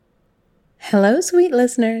Hello, sweet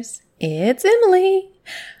listeners. It's Emily.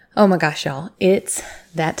 Oh my gosh, y'all. It's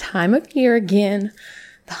that time of year again.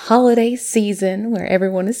 The holiday season where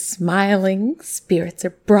everyone is smiling, spirits are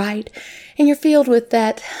bright, and you're filled with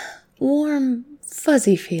that warm,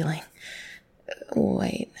 fuzzy feeling.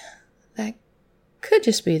 Wait, that could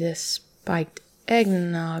just be this spiked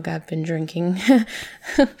eggnog I've been drinking.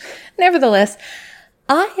 Nevertheless,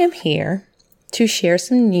 I am here to share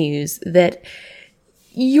some news that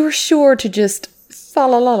you're sure to just fa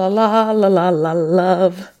la la la la la la la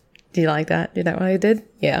love. Do you like that? Is that what I did?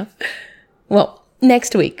 Yeah. Well,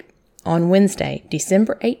 next week, on Wednesday,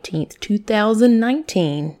 December 18th,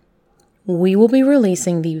 2019, we will be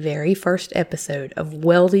releasing the very first episode of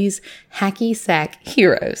Weldy's Hacky Sack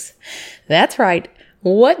Heroes. That's right.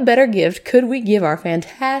 What better gift could we give our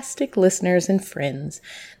fantastic listeners and friends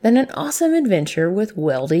than an awesome adventure with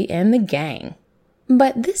Weldy and the gang?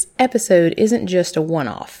 But this episode isn't just a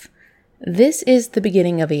one-off. This is the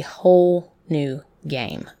beginning of a whole new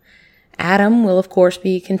game. Adam will, of course,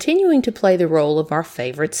 be continuing to play the role of our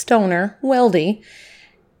favorite stoner, Weldy,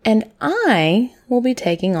 and I will be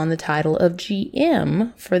taking on the title of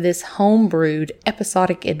GM for this homebrewed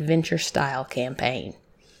episodic adventure-style campaign.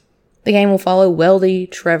 The game will follow Weldy,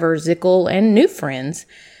 Trevor, Zickel, and new friends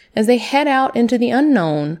as they head out into the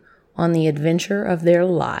unknown on the adventure of their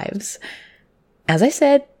lives. As I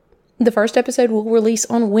said, the first episode will release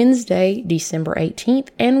on Wednesday, December 18th,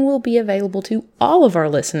 and will be available to all of our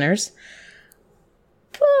listeners.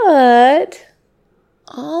 But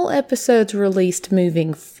all episodes released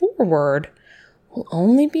moving forward will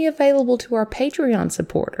only be available to our Patreon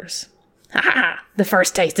supporters. Ha! The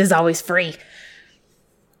first taste is always free.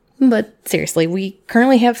 But seriously, we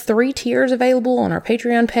currently have 3 tiers available on our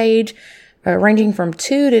Patreon page, ranging from $2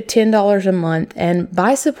 to $10 a month. And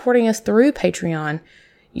by supporting us through Patreon,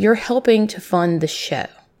 you're helping to fund the show.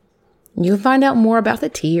 You can find out more about the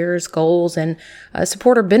tiers, goals, and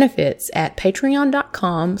supporter benefits at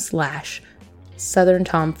patreon.com/Southern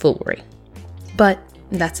Tomfoolery. But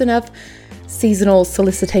that's enough seasonal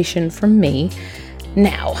solicitation from me.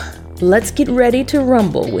 Now, let's get ready to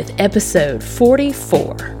rumble with episode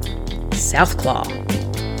 44, Southclaw.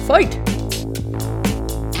 Fight!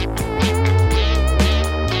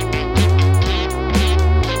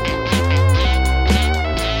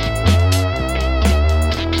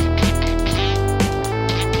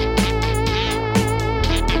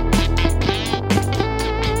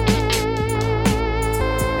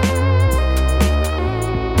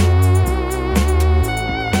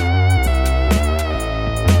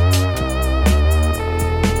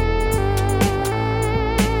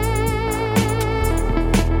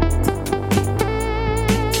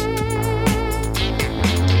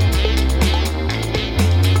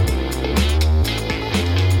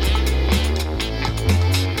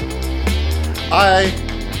 I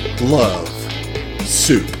love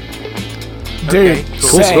soup. Dude, Okay,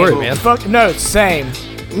 cool story, man. Fuck no, same.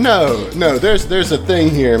 No, there's a thing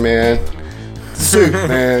here, man. Soup,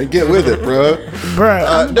 man, get with it, bro.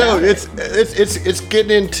 Bro, No, it's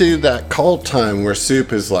getting into that cold time where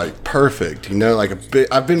soup is like perfect. You know, like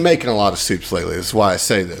I've been making a lot of soups lately. That's why I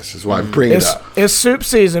say this. This is why I bring it up. it's soup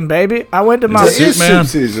season, baby. I went to my It is soup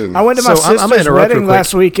season. I went to my So, I'm gonna sister's interrupt real wedding quick.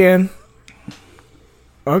 last weekend.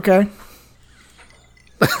 Okay.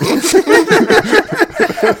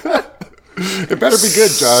 It better be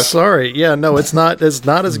good, Josh. Sorry. Yeah, no, it's not as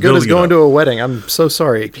good as Building it going up. to a wedding. I'm so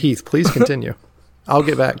sorry. Heath, please continue. I'll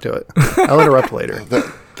get back to it. I'll interrupt later.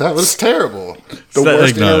 That was terrible. The That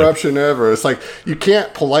worst eggnog. interruption ever. It's like you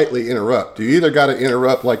can't politely interrupt. You either got to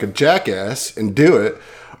interrupt like a jackass and do it,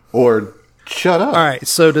 or shut up. All right,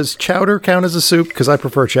 so does chowder count as a soup? Because I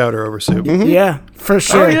prefer chowder over soup. Yeah, for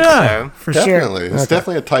sure. yeah. For sure. Definitely. It's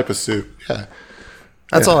definitely a type of soup. Yeah.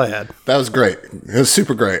 That's all I had. That was great. It was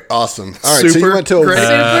super great. Awesome. All right, so Super you went to a great.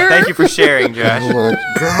 Thank you for sharing, Josh. Oh my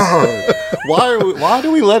God. Why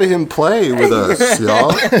do we let him play with us,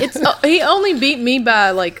 y'all? He only beat me by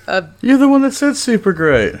like a... You're the one that said super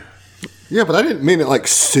great. Yeah, but I didn't mean it like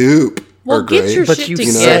soup. Well, or get great. your But shit you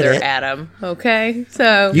together, said it. Adam. Okay?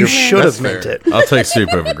 So... You should That's have meant fair. it. I'll take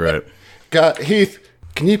soup over great. Heath,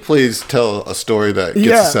 can you please tell a story that gets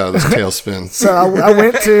Yeah. us out of this tailspin? So I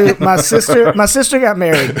went to my sister. My sister got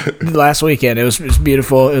married last weekend. It was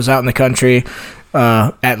beautiful. It was out in the country,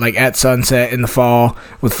 at sunset in the fall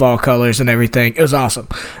with fall colors and everything. It was awesome.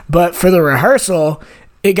 But for the rehearsal,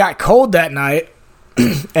 it got cold that night,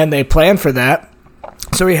 and they planned for that.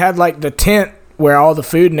 So we had like the tent where all the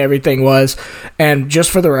food and everything was, and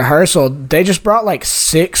just for the rehearsal, they just brought like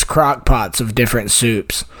 6 crock pots of different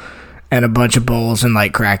soups and a bunch of bowls and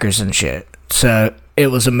like crackers and shit. So It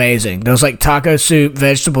was amazing. There was like taco soup,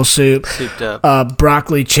 vegetable soup, Souped up.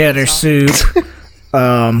 broccoli cheddar soup,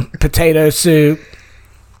 potato soup.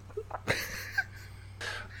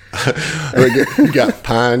 You got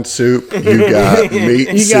pine soup, you got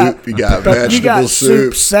meat soup, you got vegetable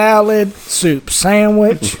soup. Salad, soup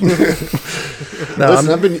sandwich.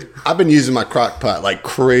 Listen, I've been using my crock pot like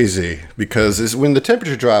crazy because when the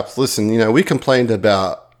temperature drops, listen, we complained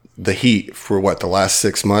about the heat for the last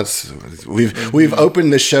 6 months. We've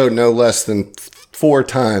opened the show no less than 4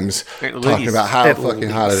 times talking about how fucking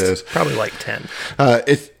hot it is. Probably like 10.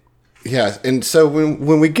 Yeah, and so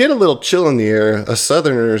when we get a little chill in the air, us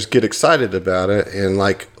Southerners get excited about it, and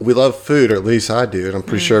we love food, or at least I do, and I'm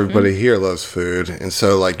pretty sure everybody here loves food, and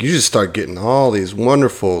so you just start getting all these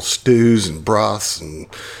wonderful stews and broths and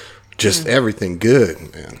just everything good,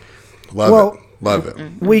 man. Love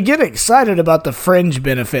it. We get excited about the fringe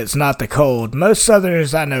benefits, not the cold. Most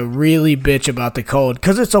Southerners I know really bitch about the cold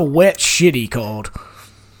because it's a wet, shitty cold.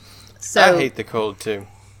 So I hate the cold too.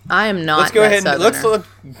 I am not. Let's go ahead and let's Southerner.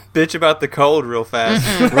 bitch about the cold real fast.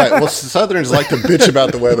 Right. Well, Southerners like to bitch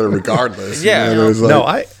about the weather regardless. Yeah. There's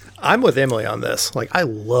I'm with Emily on this. I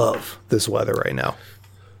love this weather right now.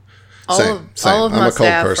 Same. All of I'm my a cold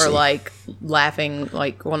staff person. are laughing,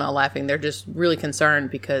 not laughing. They're just really concerned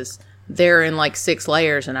because they're in 6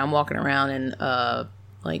 layers, and I'm walking around in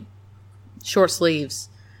short sleeves.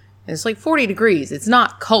 And it's 40 degrees. It's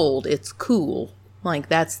not cold. It's cool.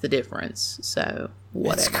 That's the difference. So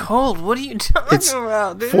whatever. It's cold. What are you talking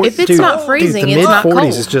about, dude? If it's not freezing, the it's not mid-40s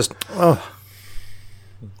cold. is just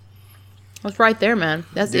It's right there, man.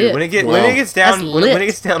 That's Dude, it. when it gets down That's when it lit,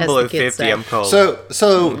 gets down as below the kids 50, say. I'm cold. So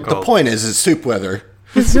the cold. point is, it's soup weather.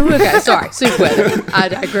 Okay, sorry, soup weather. I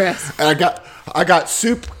digress. And I got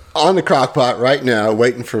soup on the crock pot right now,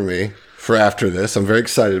 waiting for me for after this. I'm very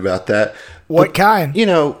excited about that. What kind?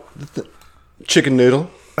 Chicken noodle.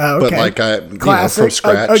 Oh, okay. But Classic. from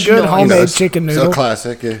scratch. A good homemade chicken It's noodle. a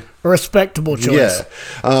classic. Yeah. A respectable choice.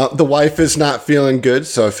 Yeah. The wife is not feeling good,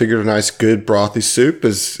 so I figured a nice, good brothy soup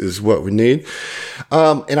is what we need.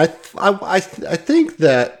 And I think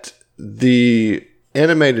that the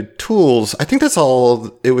animated tools, I think that's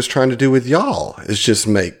all it was trying to do with y'all, is just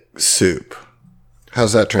make soup.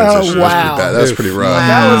 How's that transition? Oh, wow. That's pretty rough.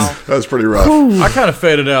 Wow. That was pretty rough. I kind of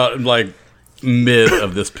faded out mid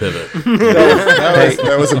of this pivot.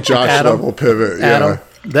 That was a Josh level pivot. Yeah. Adam.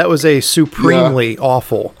 That was a supremely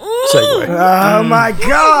awful segue. Oh my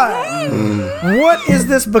God. What is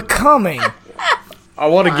this becoming? I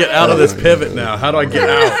want to get out of this pivot now. How do I get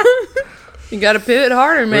out? You got to pivot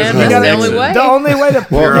harder, man. Where's That's my the only exit? way. The only way to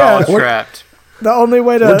We're all trapped. the only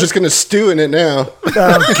way to We're just going to stew in it now. oh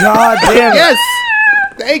God damn it. Yes.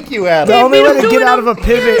 Thank you, Adam. The only beat way him to to get it out of a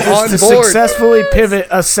pivot On is to board. successfully pivot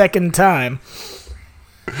a second time.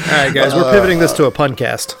 All right, guys, we're pivoting this to a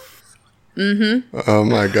puncast. Oh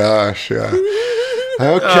my gosh, yeah.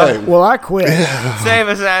 Okay. Well, I quit. Save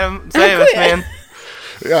us, Adam. Save us, man.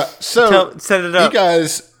 Yeah. So Set it up.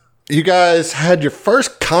 you guys had your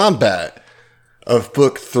first combat of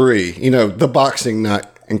book 3, the boxing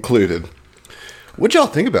not included. What'd y'all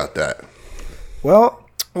think about that? Well,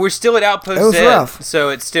 We're still at Outpost It was Z, rough. so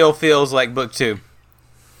it still feels like book 2.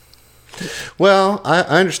 Well, I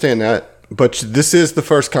understand that, but this is the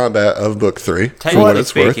first combat of book 3. For what Technically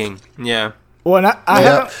it's worth. speaking, yeah. well, I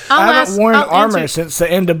haven't, I'll haven't worn I'll armor answer- since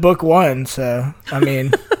the end of book 1, so I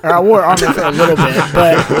mean, or I wore armor for a little bit,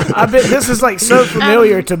 but I bet this is so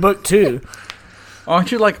familiar to book 2.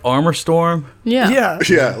 Aren't you like Armor Storm? Yeah. Yeah,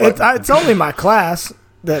 Yeah, it's only my class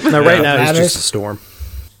that. Now, right now, matters. it's just a storm.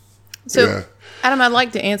 So, Yeah. Adam, I'd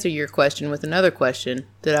like to answer your question with another question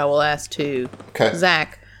that I will ask to Okay.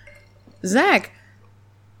 Zach. Zach,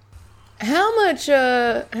 how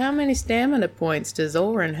many stamina points does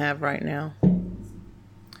Oren have right now?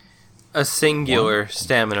 A singular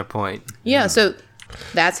stamina point. Yeah, so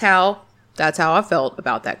that's how I felt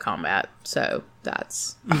about that combat. So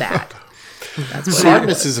that's that. That's what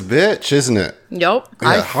Harness is a bitch, isn't it? Yep.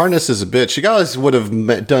 Yeah, harness is a bitch. You guys would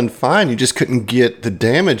have done fine. You just couldn't get the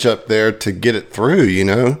damage up there to get it through,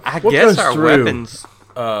 I What guess goes our through? weapons.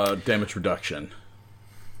 Damage reduction.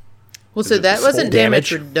 Well, so that wasn't damage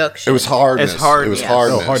damage? reduction. It was hardness. It's hard- It was yeah.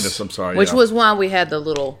 hardness. Oh, hardness. I'm sorry. which yeah. was why we had the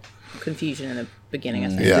little confusion in the beginning. I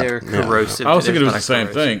think. Yeah. They're corrosive. I was thinking it was There's the not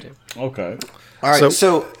a same corrosive thing. too. Okay. All right,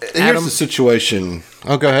 so here's Adam- the situation.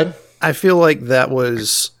 Oh, go ahead. I feel like that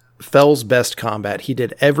was Fell's best combat. He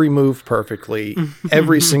did every move perfectly,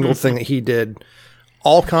 every single thing that he did,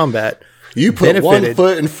 all combat. You put one benefited.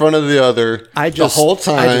 foot in front of the other the whole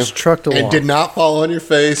time. I just trucked along. and did not fall on your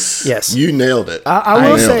face. Yes. You nailed it. I will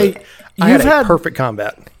nailed say, it. I you've had a had perfect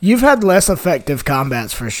combat. you've had less effective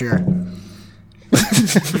combats for sure.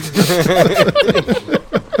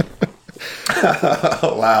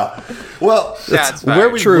 Oh, wow. Well, Shots where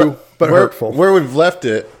fired. we True, but hurtful. Where we've left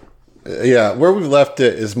it, where we've left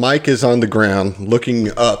it is Mike is on the ground looking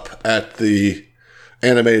up at the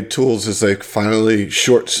animated tools as they finally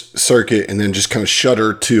short circuit and then just kind of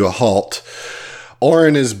shudder to a halt.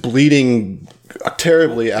 Oren is bleeding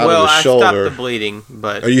terribly out of his I shoulder. stopped the bleeding,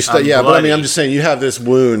 but Are you I'm yeah, but I mean, bloody. I'm just saying you have this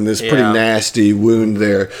wound, this pretty Yeah. nasty wound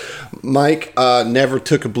there. Mike never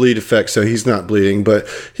took a bleed effect, so he's not bleeding, but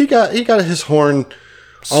he got his horn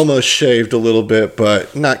almost shaved a little bit,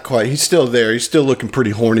 but not quite. He's still there. He's still looking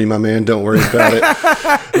pretty horny, my man. Don't worry about it.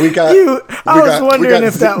 I was wondering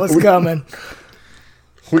if that was coming.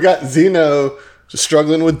 We got Zeno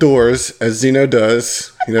struggling with doors, as Zeno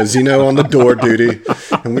does. You know, Zeno on the door duty,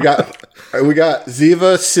 and we got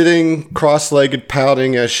Ziva sitting cross-legged,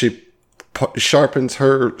 pouting as she sharpens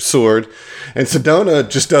her sword, and Sedona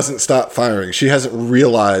just doesn't stop firing. She hasn't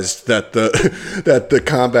realized that the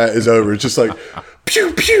combat is over. It's just like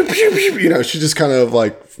pew pew pew pew. You know, she just kind of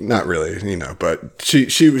like not really, you know, but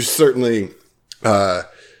she was certainly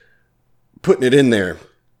putting it in there.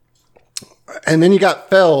 And then you got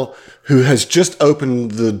Fel, who has just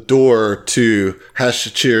opened the door to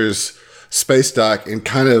Hashachir's space dock and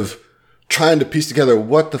kind of trying to piece together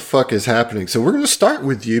what the fuck is happening. So we're going to start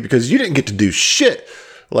with you because you didn't get to do shit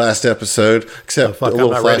last episode except a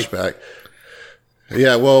little I'm not ready. flashback.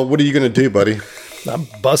 Yeah, well, what are you going to do, buddy? I'm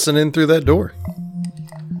busting in through that door.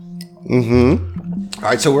 All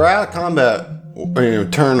right, so we're out of combat,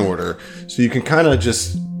 turn order. So you can kind of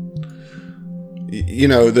just, you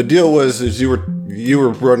know, the deal was you were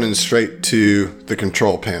running straight to the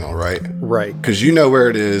control panel, right? Right. Because you know where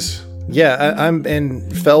it is. Yeah, I'm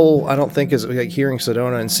and Fel. I don't think is like hearing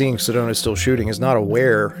Sedona and seeing Sedona still shooting is not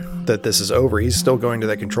aware that this is over. He's still going to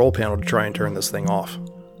that control panel to try and turn this thing off.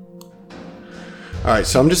 All right,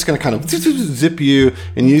 so I'm just going to kind of zip you,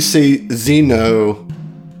 and you see Zeno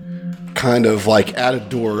kind of like at a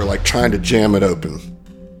door, like trying to jam it open.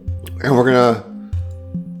 And we're going to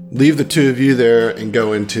leave the two of you there and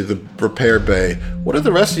go into the repair bay. What are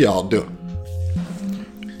the rest of y'all doing?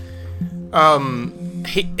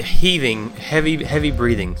 Heaving, heavy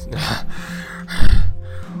breathing.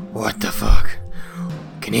 What the fuck?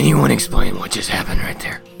 Can anyone explain what just happened right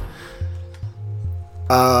there?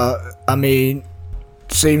 I mean,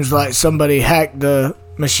 seems like somebody hacked the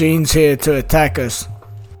machines here to attack us.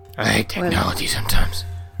 I hate technology sometimes.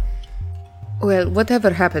 Well, whatever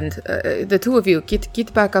happened, the two of you,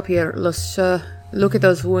 get back up here. Let's look at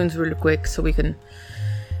those wounds really quick so we can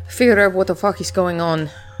figure out what the fuck is going on.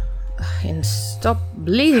 And stop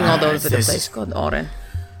bleeding all over the this place. is- God, Oren.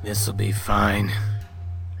 This'll be fine.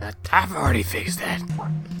 I've already fixed that.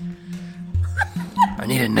 I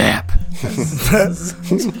need a nap.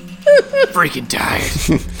 Freaking tired.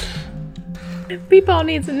 Peepaw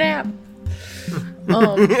needs a nap.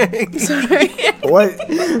 Sorry. What?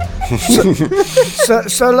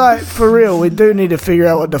 So, like, for real, we do need to figure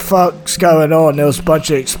out what the fuck's going on. There was a bunch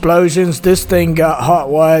of explosions. This thing got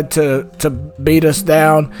hot-wired to beat us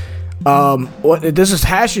down. What? This is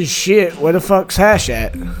Hash's shit. Where the fuck's Hash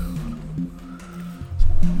at?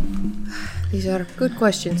 These are good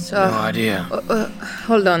questions. No idea.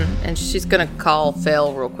 Hold on. And she's gonna call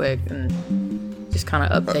Fel real quick and just kind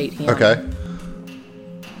of update him. Okay.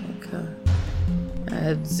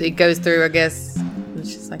 It goes through, I guess.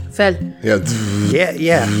 It's just like, Fel, Yeah.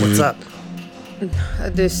 Yeah. What's up?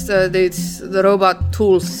 this the robot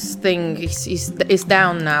tools thing is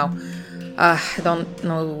down now. I don't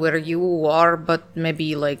know where you are, but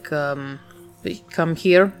maybe like come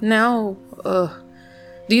here now.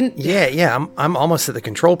 Do you? Yeah. I'm almost at the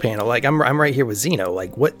control panel. Like I'm right here with Zeno.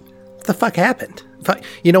 Like what the fuck happened?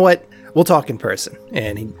 You know what? We'll talk in person.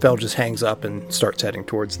 And Fel just hangs up and starts heading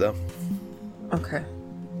towards them. Okay.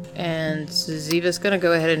 And Ziva's gonna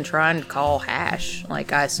go ahead and try and call Hash.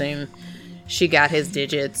 Like, I assume she got his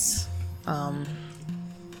digits.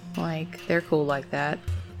 Like, they're cool like that.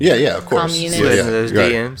 Yeah, of course. Unit. Slid Yeah, into those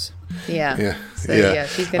right. DMs. Yeah. Yeah, So, yeah,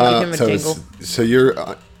 she's gonna give him a so jingle. So you're,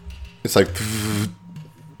 it's like,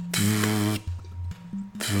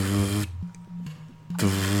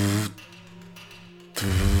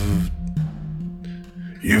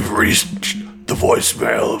 You've reached the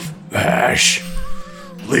voicemail of Hash.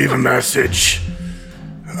 Leave a message.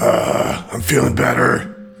 I'm feeling better.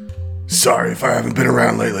 Sorry if I haven't been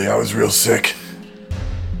around lately. I was real sick.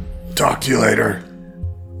 Talk to you later.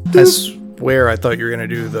 I swear I thought you were going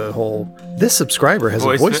to do the whole, this subscriber has a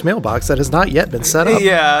voicemail box that has not yet been set up.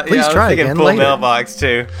 Yeah, Please I was try thinking again full later. mailbox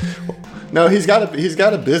too. no, he's got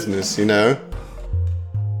a business, you know?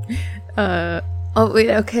 Oh, wait,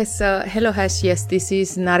 okay, so hello, Hash. Yes, this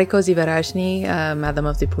is Nariko Zivarajni, Madam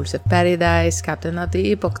of the Pools of Paradise, Captain of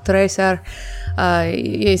the Epoch Tracer.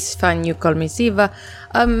 It's fine, you call me Ziva.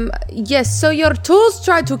 Yes, so your tools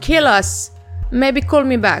tried to kill us. Maybe call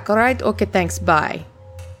me back, alright? Okay, thanks, bye.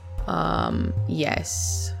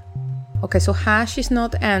 Yes. Okay, so Hash is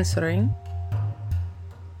not answering.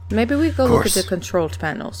 Maybe we go look at the controlled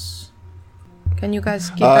panels. Can you guys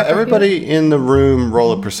keep back up everybody here? in the room,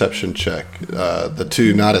 roll a perception check. The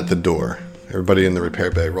two not at the door. Everybody in the repair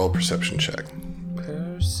bay, roll a perception check.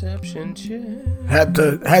 Perception check.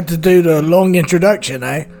 Had to do the long introduction,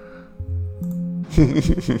 eh?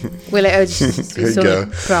 Well, it's There you only go.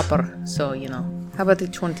 proper, so, you know. How about the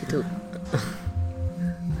 22?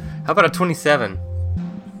 How about a 27?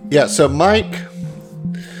 Yeah, so Mike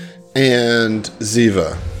and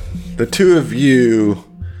Ziva, the two of you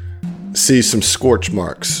see some scorch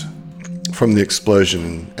marks from the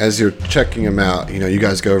explosion. As you're checking them out, you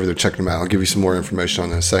guys go over there checking them out. I'll give you some more information on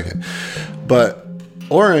that in a second. But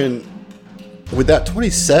Oren, with that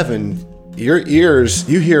 27, your ears,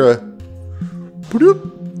 you hear a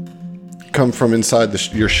boop come from inside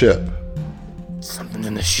your ship. Something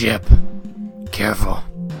in the ship. Careful.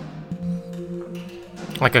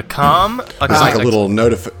 Like a comm? It's like a little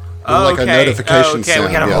notification Okay, sound.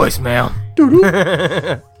 we got a yeah. voicemail.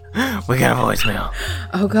 We got a voicemail.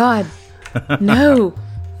 Oh, God. No.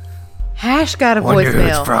 Hash got a Wonder who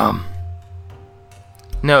voicemail. it's from.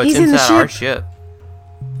 No, it's He's in the inside our ship. ship.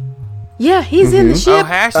 Yeah, he's in the ship. Oh,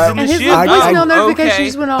 Hash is in the and his ship. little voicemail I- notifications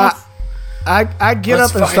okay. went off. I get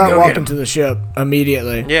Let's up and fucking start go get walking him. to the ship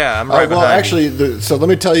immediately. Yeah, I'm right well, behind actually, so let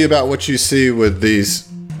me tell you about what you see with these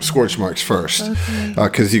scorch marks first,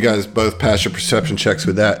 because you guys both pass your perception checks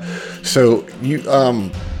with that. So you,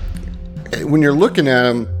 when you're looking at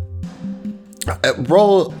them,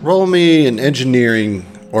 roll me an engineering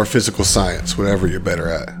or physical science, whatever you're better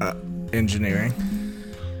at. Engineering.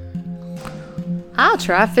 I'll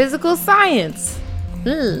try physical science.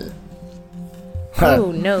 Ugh.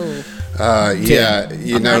 Oh, no. Yeah,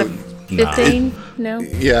 Not a 15? No.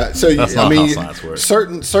 Yeah, so That's I not mean, how science works.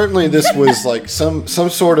 certainly this was like some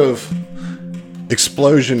sort of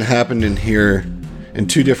explosion happened in here in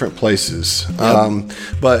two different places.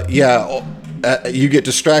 But yeah, you get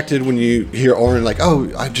distracted when you hear Oren like,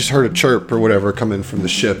 "Oh, I just heard a chirp or whatever coming from the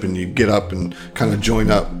ship," and you get up and kind of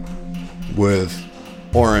join up with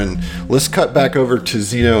Oren. Let's cut back over to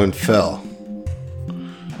Zeno and Fel.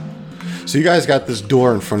 So you guys got this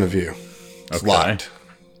door in front of you. It's Okay. locked.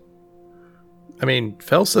 I mean,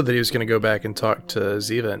 Fel said that he was going to go back and talk to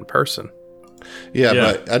Ziva in person. Yeah, Yeah.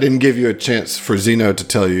 but I didn't give you a chance for Zeno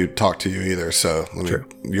to talk to you either. So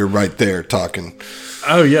you're right there talking.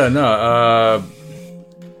 Oh yeah, no.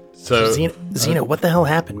 So Zeno, what the hell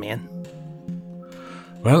happened, man?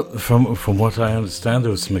 well, from what I understand,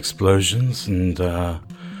 there was some explosions, and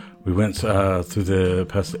we went through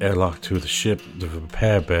past the airlock to the ship, the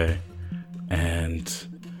repair bay, and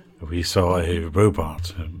we saw a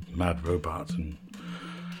robot, a mad robot, and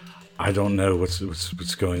I don't know what's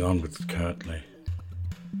going on with it currently.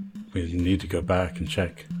 We need to go back and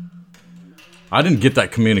check. I didn't get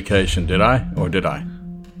that communication, did I? Or did I?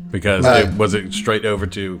 Because was it straight over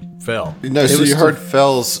to Fel? No, so you heard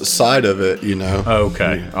Fel's side of it,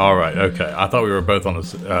 Okay. All right. Okay. I thought we were both on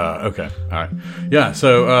this. Okay. All right. Yeah.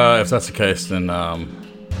 So if that's the case, then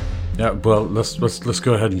yeah. Well, let's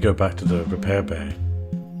go ahead and go back to the repair bay.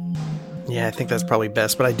 Yeah, I think that's probably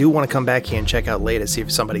best. But I do want to come back here and check out later, see if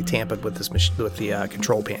somebody tampered with this with the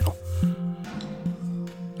control panel.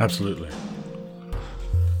 Absolutely.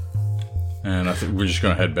 And I think we're just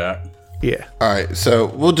gonna head back. Yeah. All right, so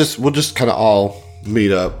we'll just kind of all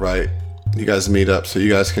meet up, right? You guys meet up so you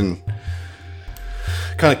guys can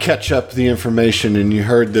kind of catch up the information. And you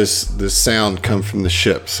heard this sound come from the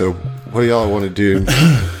ship. So what do y'all want to do?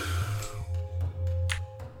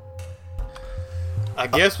 I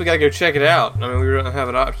guess we gotta go check it out. I mean, we don't have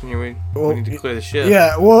an option here. We need to clear the ship.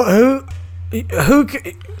 Yeah, well,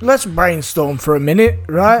 let's brainstorm for a minute,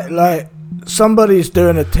 right? Like, somebody's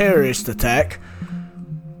doing a terrorist attack,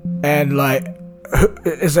 and, like,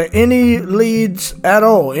 is there any leads at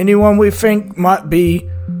all? Anyone we think might be,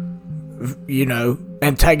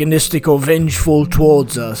 antagonistic or vengeful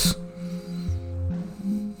towards us?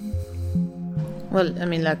 Well, I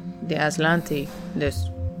mean, like, the Aslanti,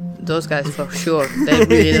 those guys for sure. They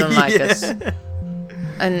really don't like us.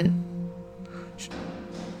 And,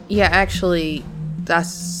 yeah, actually,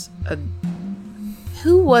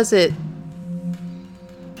 who was it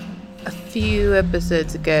a few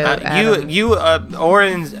episodes ago? Adam?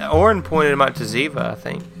 Oren pointed him out to Ziva, I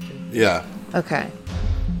think. Yeah. Okay.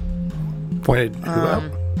 Pointed who out?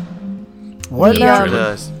 What The, now? Sure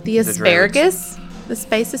does. the asparagus? The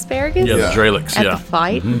space asparagus? Yeah, the Dralix, At yeah. the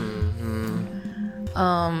fight? Mm-hmm.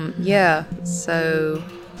 Yeah, so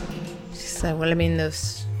well, I mean,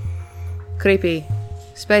 those creepy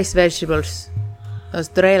space vegetables, those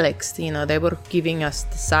Dralix, they were giving us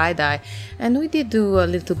the side eye, and we did do a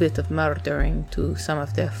little bit of murdering to some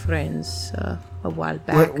of their friends a while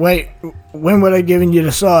back. Wait, when were they giving you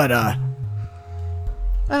the side eye?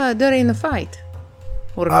 During the fight,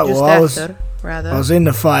 or Oh, just well, after, rather. I was in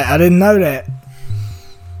the fight. I didn't know that.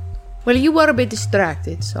 Well, you were a bit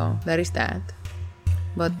distracted, so there is that.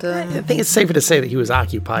 But I think it's safer to say that he was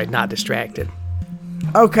occupied, not distracted.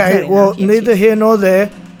 Okay, Fair well, enough, yes, neither yes. here nor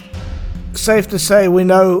there. Safe to say we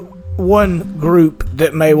know one group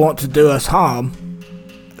that may want to do us harm,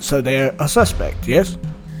 so they're a suspect, yes?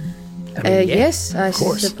 yes, I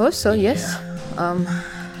course. suppose so. Yes.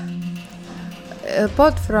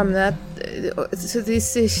 Apart from that, so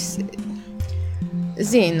this is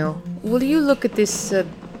Zeno. Will you look at this?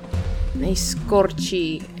 These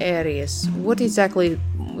scorchy areas. What exactly?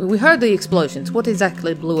 We heard the explosions. What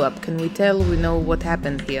exactly blew up? Can we tell? We know what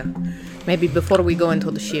happened here. Maybe before we go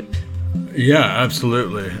into the ship. Yeah,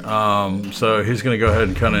 absolutely. So he's going to go ahead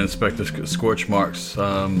and kind of inspect the scorch marks,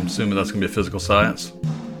 assuming that's going to be a physical science.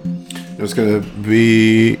 It's going to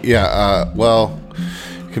be, well,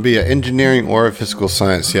 it could be an engineering or a physical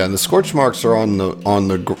science. Yeah, and the scorch marks are on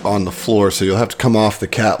the floor, so you'll have to come off the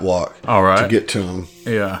catwalk All right. to get to them.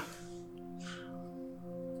 Yeah.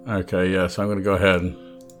 Okay, yeah, so I'm going to go ahead and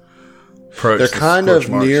approach They're the kind scorch of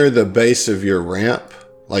marks. near the base of your ramp.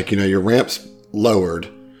 Like, your ramp's lowered.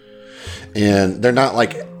 And they're not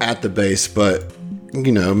like at the base, but,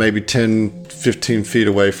 maybe 10, 15 feet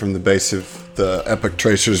away from the base of the Epic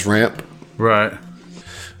Tracer's ramp. Right. All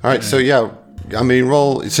right, so yeah, I mean,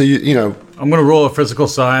 roll. So, I'm going to roll a physical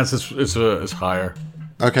science. It's higher.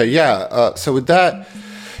 okay, yeah. So with that,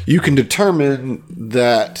 you can determine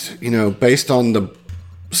that, based on the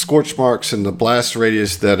scorch marks and the blast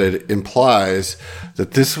radius that it implies,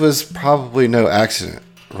 that this was probably no accident,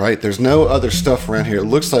 right? There's no other stuff around here. It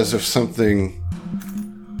looks as if something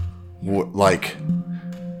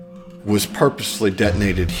was purposely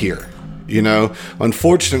detonated here.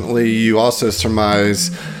 Unfortunately, you also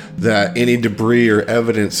surmise that any debris or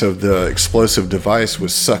evidence of the explosive device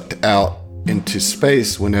was sucked out into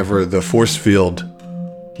space whenever the force field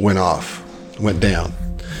went down.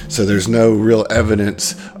 So there's no real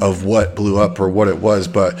evidence of what blew up or what it was,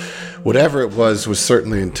 but whatever it was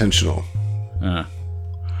certainly intentional.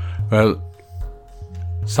 Well,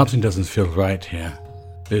 something doesn't feel right here.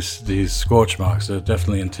 These scorch marks are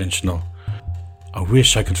definitely intentional. I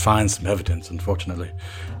wish I could find some evidence. Unfortunately,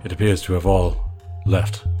 it appears to have all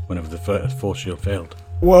left whenever the force shield failed.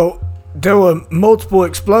 Well, there were multiple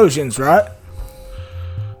explosions, right?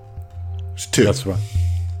 It's two. That's right.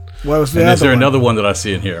 What was the And other is there one? another one that I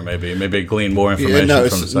see in here? Maybe glean more information Yeah,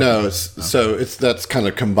 from the second. that's kind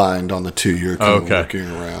of combined on the two. You're kind of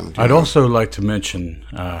looking around. I'd also like to mention,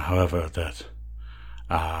 however, that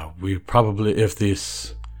we probably, if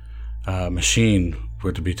this machine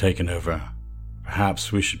were to be taken over,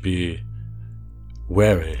 perhaps we should be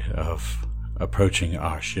wary of approaching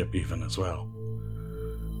our ship even as well.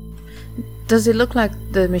 Does it look like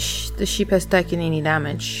the ship has taken any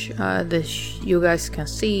damage? You guys can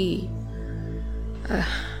see.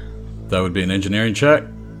 That would be an engineering check.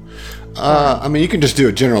 I mean, you can just do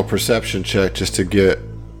a general perception check just to get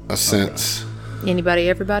a sense. Anybody,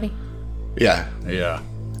 everybody? Yeah. Yeah.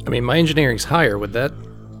 I mean, my engineering's higher. Would that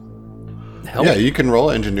help? Yeah, you can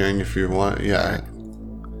roll engineering if you want. Yeah.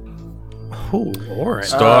 Oh, Lauren.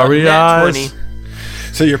 Starry Nat eyes. 20.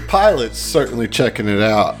 So your pilot's certainly checking it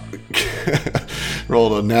out.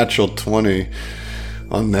 Rolled a natural 20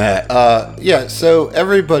 on that. Yeah, so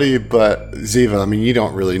everybody but Ziva, I mean, you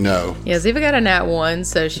don't really know. Yeah, Ziva got a nat 1,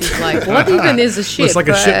 so she's like, what even is a ship? Looks like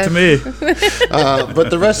a ship to me. But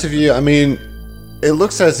the rest of you, I mean, it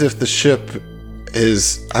looks as if the ship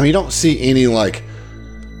is, I mean, you don't see any like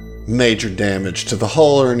major damage to the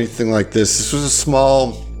hull or anything like this. This was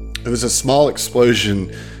a small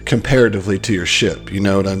explosion comparatively to your ship. You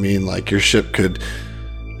know what I mean? Like your ship could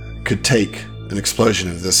take an explosion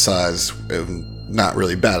of this size and not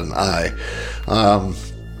really bat an eye.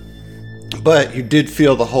 But you did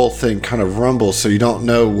feel the whole thing kind of rumble, so you don't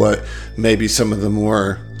know what maybe some of the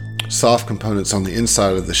more soft components on the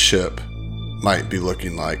inside of the ship might be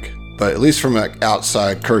looking like. But at least from an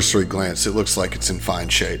outside cursory glance, it looks like it's in fine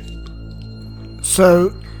shape.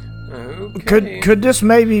 So, could this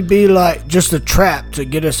maybe be like just a trap to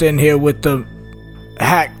get us in here with the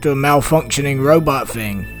hacked or malfunctioning robot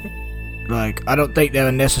thing? Like, I don't think they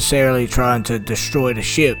were necessarily trying to destroy the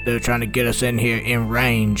ship. They were trying to get us in here in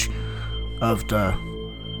range of the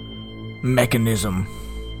mechanism.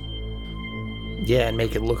 Yeah, and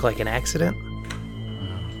make it look like an accident.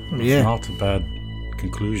 It's Yeah. not a bad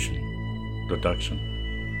conclusion.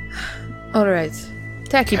 Deduction. All right,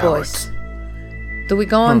 Tacky boys. Do we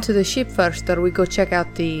go on to the ship first, or we go check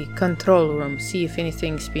out the control room, see if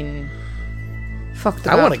anything's been fucked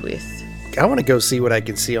I about wanna- with? I want to go see what I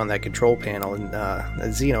can see on that control panel,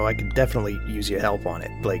 and Zeno, I could definitely use your help on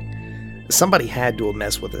it. Like, somebody had to have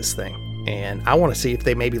messed with this thing, and I want to see if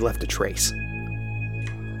they maybe left a trace.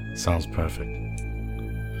 Sounds perfect.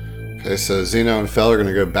 Okay, so Zeno and Fell are going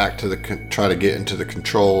to go back to try to get into the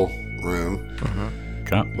control room.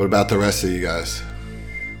 Okay. What about the rest of you guys?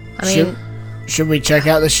 I mean, Should we check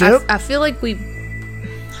out the ship? I feel like we.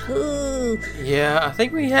 Yeah, I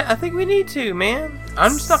think we need to, man.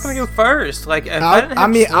 I'm just not gonna go first. Like, if I didn't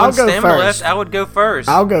have I'll one go stamina first. left, I would go first.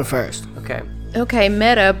 I'll go first. Okay. Okay,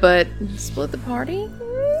 meta, but split the party?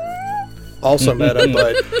 Also meta,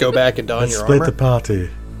 but go back and don your Split armor. the party.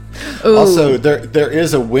 Ooh. Also, there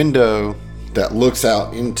is a window that looks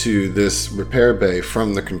out into this repair bay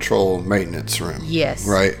from the control maintenance room. Yes.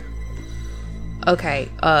 Right? Okay,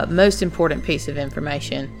 most important piece of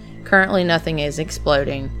information. Currently nothing is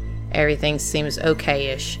exploding. Everything seems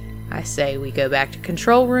okay-ish. I say we go back to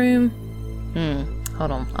control room.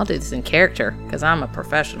 Hold on. I'll do this in character, because I'm a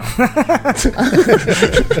professional.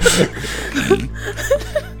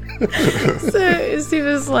 So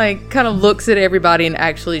Steven's like, kind of looks at everybody and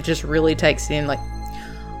actually just really takes it in, like,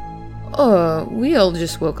 oh, we all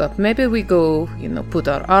just woke up. Maybe we go, put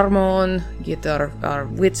our armor on, get our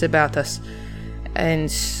wits about us. And,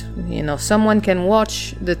 someone can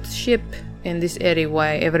watch the ship in this area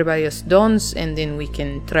while everybody else dons, and then we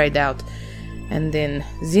can trade out. And then,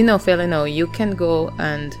 Zeno Felino, you can go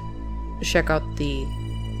and check out the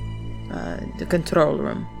control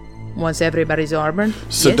room once everybody's armored.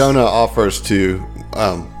 Sedona offers to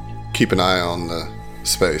keep an eye on the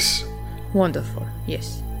space. Yes? Wonderful,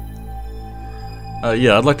 yes.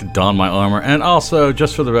 Yeah, I'd like to don my armor, and also,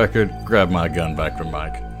 just for the record, grab my gun back from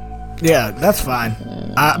Mike. Yeah, that's fine.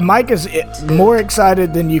 Mike is more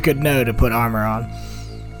excited than you could know to put armor on.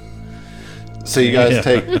 So you guys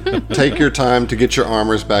take your time to get your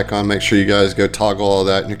armors back on. Make sure you guys go toggle all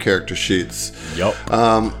that in your character sheets. Yup.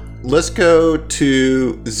 Let's go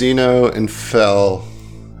to Zeno and Fell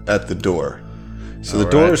at the door. So the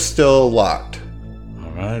door is still locked.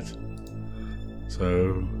 All right.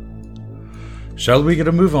 So, shall we get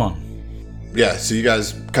a move on? Yeah, so you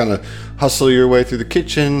guys kind of hustle your way through the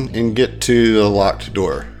kitchen and get to the locked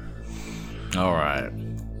door. All right.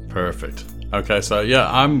 Perfect. Okay, so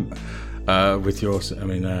yeah, I'm with yours. I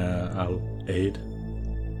mean, I'll aid.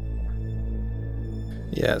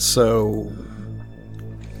 Yeah, so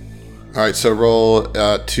All right, so roll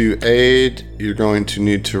to aid. You're going to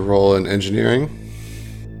need to roll an engineering.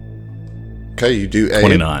 Okay, you do aid.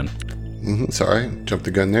 29. Sorry, jumped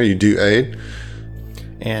the gun there. You do aid.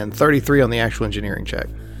 and 33 on the actual engineering check.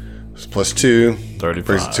 It's plus 2. 35.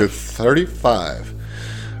 Brings it to 35.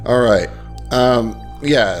 All right.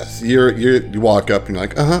 Yeah, you walk up and you're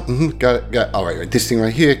like, got it. All right, this thing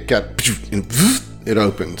right here, and it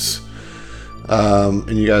opens.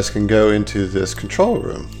 And you guys can go into this control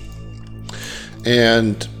room.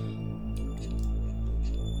 And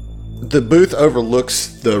the booth overlooks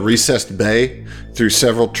the recessed bay through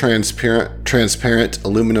several transparent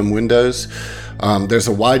aluminum windows. There's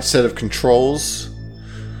a wide set of controls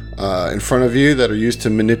in front of you that are used to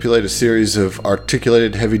manipulate a series of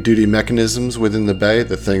articulated heavy-duty mechanisms within the bay,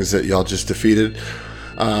 the things that y'all just defeated.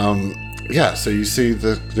 So you see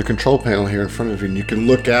the control panel here in front of you, and you can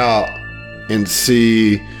look out and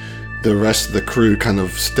see the rest of the crew kind of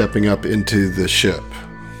stepping up into the ship.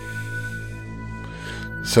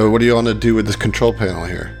 So what do you want to do with this control panel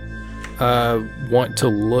here? Want to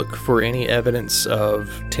look for any evidence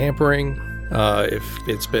of tampering, if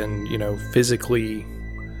it's been, physically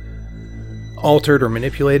altered or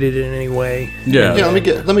manipulated in any way. Yeah. Yeah,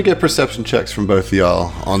 let me get perception checks from both of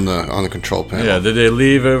y'all on the control panel. Yeah, did they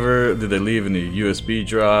leave any USB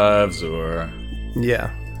drives, or Yeah.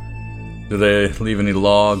 did they leave any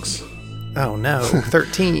logs? Oh no,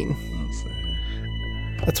 13. Let's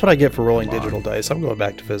see. That's what I get for rolling digital dice. I'm going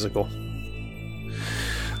back to physical.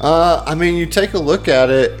 You take a look at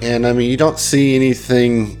it, and you don't see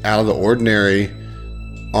anything out of the ordinary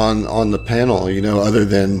on the panel, other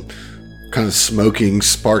than kind of smoking,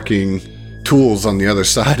 sparking tools on the other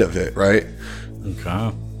side of it, right? Okay.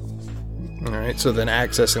 All right, so then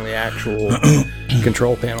accessing the actual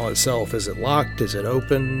control panel itself, is it locked? Is it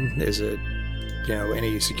open? Is it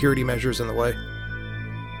any security measures in the way?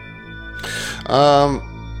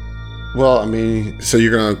 Well, I mean, so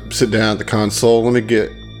you're going to sit down at the console. Let me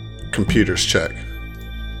get computers check.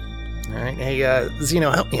 All right. Hey,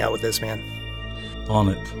 Zeno, help me out with this, man. On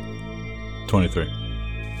it. 23.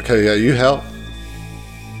 Okay, yeah, you help.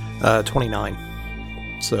 29.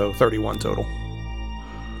 So 31 total.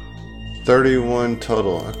 31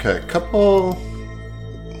 total. Okay, couple.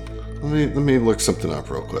 Let me look something up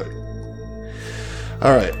real quick.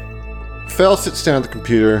 All right. Fel sits down at the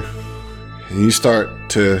computer, and you start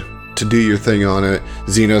to do your thing on it.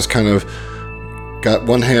 Zeno's kind of got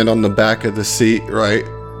one hand on the back of the seat, right?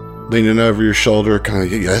 Leaning over your shoulder, kind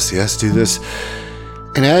of, yes, do this.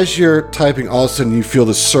 And as you're typing, all of a sudden you feel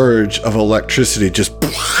the surge of electricity just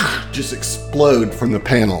explode from the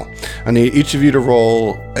panel. I need each of you to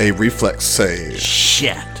roll a reflex save.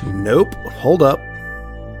 Shit. Nope. Hold up.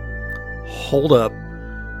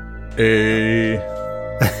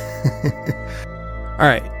 All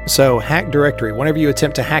right. So, hack directory. Whenever you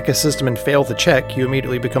attempt to hack a system and fail the check, you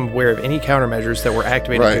immediately become aware of any countermeasures that were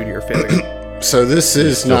activated due to your failure. So this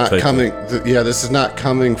is still not take coming. This is not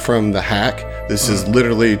coming from the hack. This is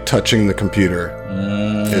literally touching the computer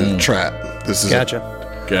in a trap. This is Gotcha.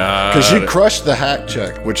 because you crushed the hack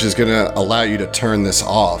check, which is going to allow you to turn this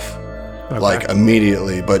off like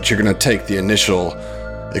immediately, but you're going to take the initial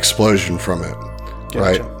explosion from it, Gotcha.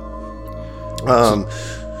 right?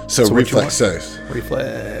 So what you reflex want? save.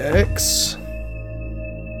 Reflex.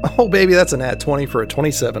 Oh, baby, that's a nat 20 for a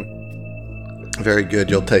 27. Very good.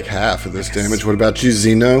 You'll take half of this damage. What about you,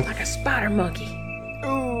 Zeno? Like a spider monkey.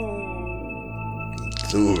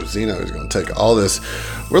 Ooh, Zeno is going to take all this.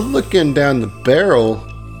 We're looking down the barrel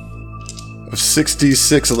of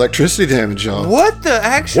 66 electricity damage, y'all. What the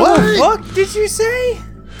actual fuck did you say?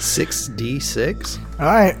 6d6? All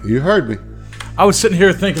right. You heard me. I was sitting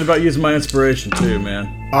here thinking about using my inspiration too, man.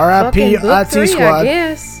 R.I.P. Fucking book IT 3, squad. I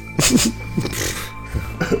guess.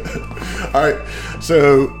 All right,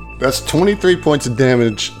 so that's 23 points of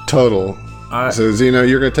damage total. All right. So Zeno,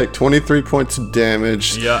 you're going to take 23 points of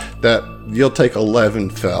damage. Yeah. That you'll take 11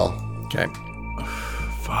 fell. Okay.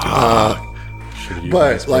 Should've used my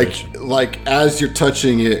But inspiration. like as you're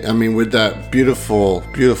touching it, I mean, with that beautiful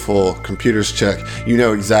computers check, you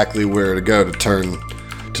know exactly where to go to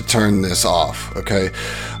turn this off. Okay,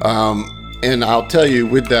 and I'll tell you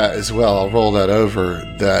with that as well. I'll roll that over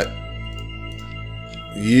that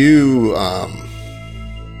you.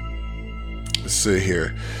 Let's see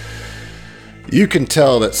here. You can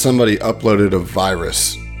tell that somebody uploaded a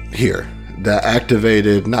virus here that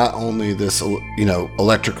activated not only this,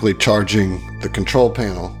 electrically charging the control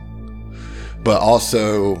panel, but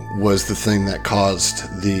also was the thing that caused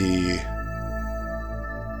the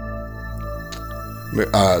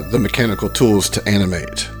mechanical tools to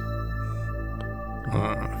animate.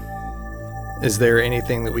 Is there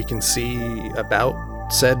anything that we can see about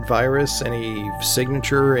said virus? Any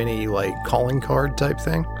signature? Any, calling card type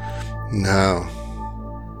thing? No.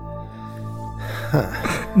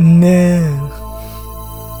 No.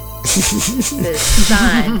 The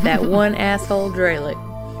sign, that one asshole Dralic.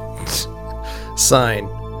 Sign.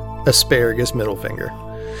 Asparagus middle finger.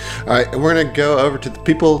 All right, and we're going to go over to the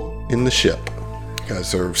people in the ship. You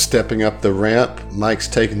guys are stepping up the ramp. Mike's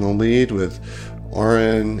taking the lead with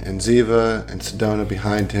Oren and Ziva and Sedona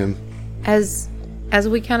behind him. As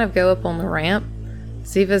we kind of go up on the ramp,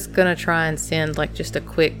 Ziva's gonna try and send just a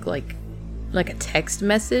quick like a text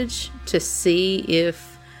message to see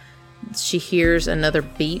if she hears another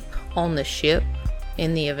beep on the ship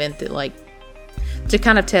in the event that to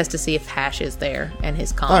kind of test to see if Hash is there and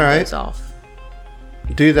his comm All right. goes off.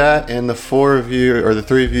 Do that, and the 3 of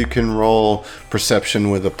you can roll perception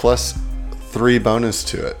with a +3 bonus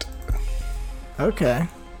to it. Okay.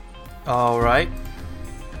 All right.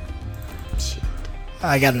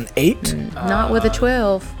 I got an 8. Not with a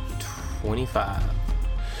 12. 25.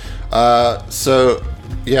 So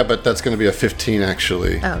yeah, but that's going to be a 15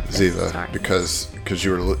 actually, Oh, okay. Ziva, Sorry. because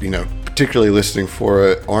you were particularly listening for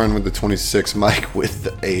it. Oren with the 26, Mike with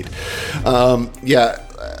the 8.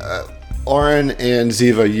 Oren and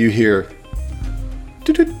Ziva, you hear.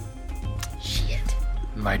 Doot-doot. Shit.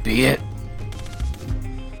 Might be it.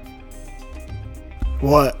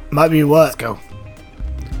 What? Might be what? Let's go.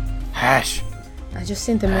 Hash. I just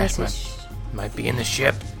sent the Hash message. Might be in the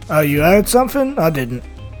ship. Oh, you heard something? I didn't.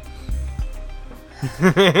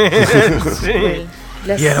 Wait,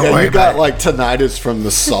 let's Yeah, see. don't worry You got about tinnitus from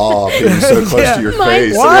the saw being so close Yeah. to your Mike's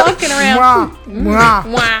face. walking around. Mwah,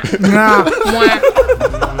 Wah, mwah, wah,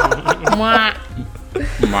 wah.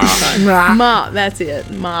 mwah. Ma, that's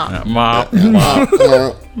it. Ma. Mop.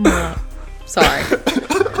 Sorry.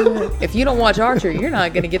 If you don't watch Archer, you're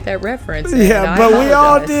not going to get that reference. Yeah, and but I we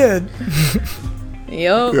all apologize. did.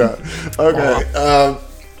 Yup. Yeah. Okay.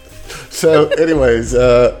 So, anyways,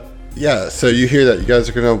 yeah. So you hear that? You guys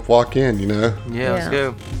are gonna walk in. You know. Yeah, let's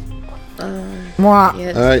go. Mwah.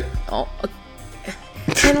 Yeah. All right. Oh,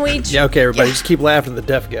 can we? Yeah, okay, everybody, just keep laughing at the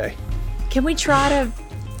deaf guy. Can we try to?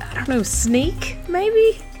 I don't know. Sneak,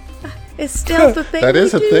 maybe. Is stealth a thing? That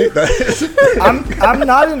is we a do? thing. That is. I'm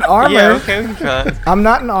not in armor. Yeah, okay, we can try it. I'm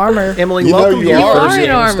not in armor. Emily, You know welcome you to are. first You are in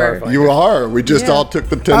game of armor. Starfighter. You are. We just Yeah. all took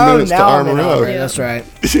the 10 Oh, minutes to now I'm armor in up. armor. That's right.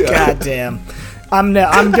 God damn. I'm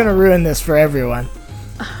gonna ruin this for everyone.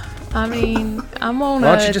 I mean, I'm on.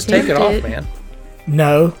 Why don't you just take it off, man?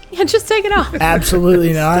 No, Yeah, just take it off.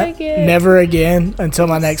 absolutely not. take it. Never again until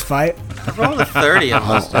my next fight. I rolled a 30 on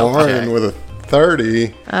my stealth Oren check. with a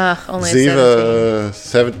 30. Only a 17. Ziva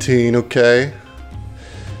 17. Okay.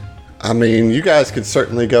 I mean, you guys could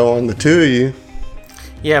certainly go on the two of you.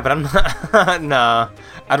 Yeah, but I'm not. Nah.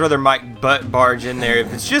 I'd rather Mike butt barge in there.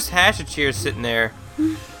 If it's just Hashachir sitting there.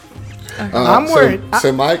 I'm worried.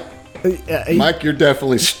 So Mike, Mike, you're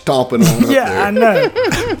definitely stomping on up Yeah, there. I know.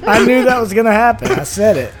 I knew that was gonna happen. I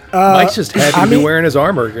said it. Mike's just happy I to be mean- wearing his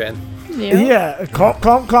armor again. Yeah, clomp,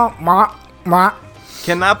 clomp, clomp, mop, mop.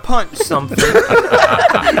 Can I punch something?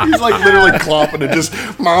 He's like literally clomping and just.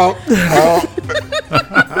 Mount,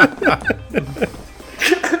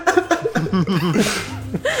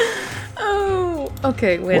 Oh,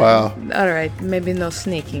 okay. Well, Wow. All right. Maybe no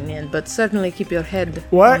sneaking in, but certainly keep your head.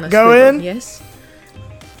 What? on a Go swivel. in? Yes.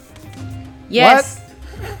 Yes.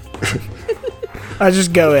 I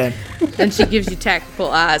just go in. And she gives you tactful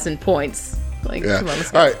eyes and points. Like, Yeah. come on,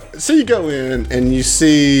 let's All go. right. So you go in and you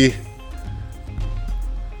see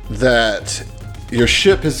that your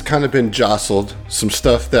ship has kind of been jostled. Some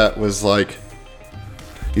stuff that was like.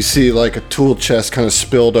 You see like a tool chest kind of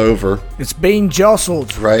spilled over, It's being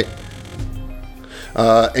jostled. right?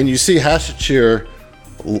 And you see Hashachir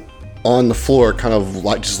on the floor, kind of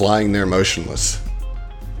like just lying there motionless.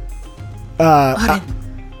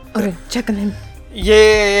 Okay, check on him.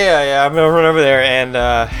 Yeah. I'm gonna run over there and,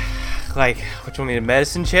 like, what you want me to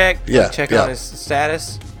medicine check? Yeah, Like, check yeah. on his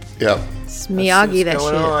status? Yep. It's Let's see Miyagi, that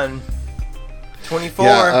what's going shit. on. 24.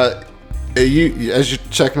 Yeah. You as you're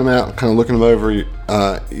checking them out, kind of looking them over, you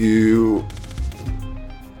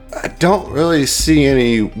don't really see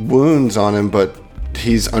any wounds on him, but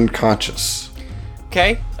he's unconscious.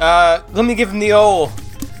 Okay. Let me give him the old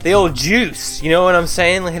juice. You know what I'm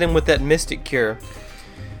saying? Hit him with that mystic cure.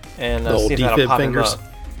 And The old see if that'll defib pop fingers. him up.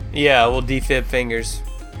 Yeah, little defib fingers.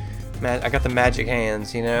 I got the magic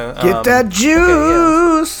hands, you know. Get that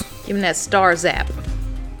juice. Give him that star zap.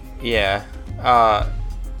 Yeah.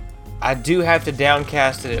 I do have to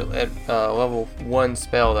downcast it at level 1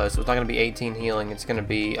 spell though, so it's not gonna be 18 healing. It's gonna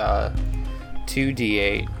be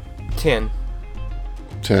 2d8, 10.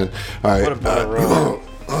 10. All right. What about a roll?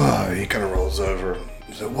 He kind of rolls over.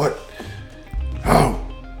 So what? Oh,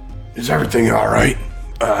 is everything all right?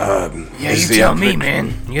 Yeah, is you the tell me, outbreak-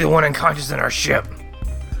 man. You're the one unconscious in our ship.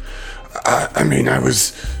 I mean, I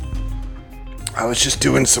was just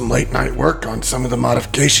doing some late night work on some of the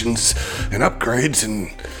modifications and upgrades, and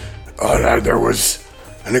there was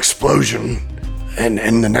an explosion, and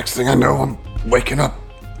the next thing I know, I'm waking up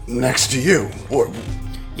next to you.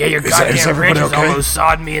 Yeah, your Is that- is goddamn everybody bridges okay? almost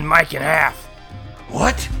sawed me and Mike in half.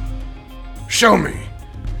 What? Show me.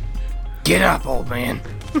 Get up, old man.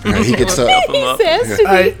 He gets up. He says to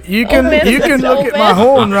me. You can man, you can it's look old at man. my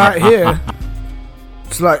horn right here.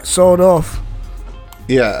 It's like sawed off.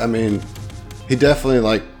 Yeah, I mean, he definitely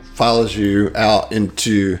like follows you out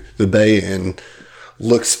into the bay and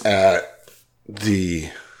looks at the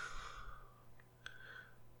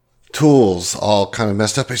tools all kind of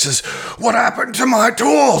messed up. He says, What happened to my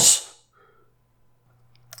tools?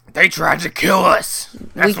 They tried to kill us.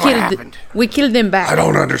 That's what happened. We killed them back. I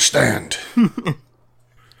don't understand.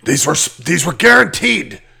 These were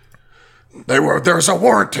guaranteed. There was a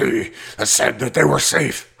warranty that said that they were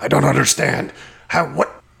safe. I don't understand.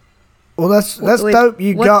 What? Well, that's Wait, dope.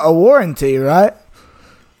 You what- got a warranty, right?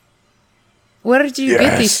 Where did you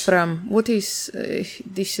get this Yes. from? What is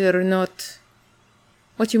these are not?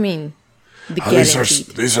 What you mean? The These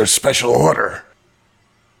guaranteed. are special order.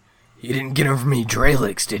 You didn't get them from any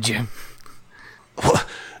Dralix, did you?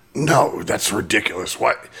 No, that's ridiculous.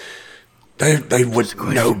 What? They would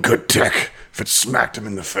no good tech if it smacked him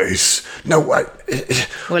in the face. No, what?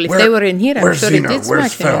 Well, if they were in here, I'm where's sure Zeno? it did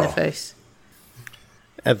Where's smack him in the Fel? face.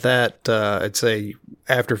 At that, I'd say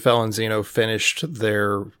after Fel and Zeno finished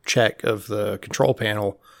their check of the control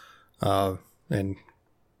panel, and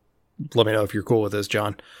let me know if you're cool with this,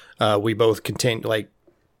 John. We both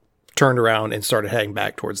turned around and started heading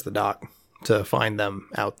back towards the dock to find them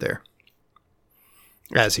out there.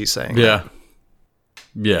 As he's saying. Yeah.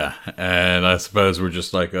 Yeah. And I suppose we're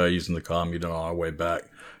just like using the comm unit on our way back.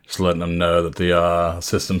 Just letting them know that the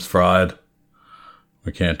system's fried.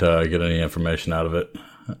 We can't get any information out of it.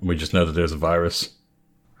 We just know that there's a virus.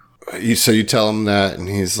 So you tell him that, and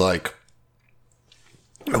he's like,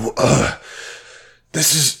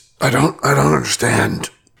 This is, I don't understand.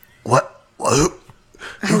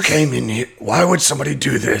 Who came in here? Why would somebody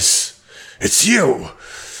do this? It's you.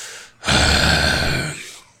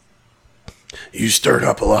 You stirred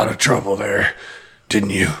up a lot of trouble there,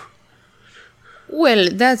 didn't you? Well,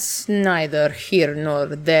 that's neither here nor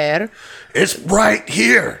there. It's right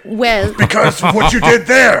here. Well, Because of what you did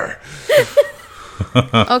there.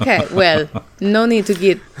 okay, well, no need to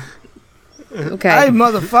get... Okay. Hey,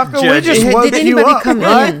 motherfucker, we Judge, just Did woke you anybody up, come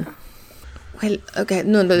right? in? Well, okay,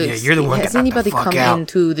 no. Yeah, you're the one Has that knocked the anybody fuck come out.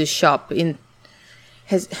 into the shop?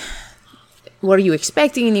 Were you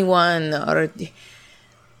expecting anyone, or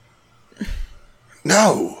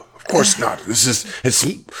No, of course not.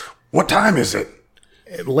 What time is it?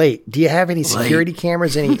 Late. Do you have any security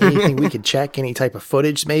cameras? Anything we could check? Any type of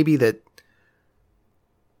footage maybe that...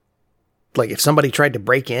 Like if somebody tried to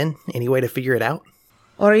break in, any way to figure it out?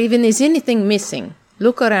 or even is anything missing?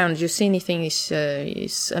 Look around. You see anything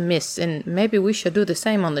is amiss, and maybe we should do the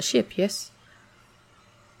same on the ship. Yes.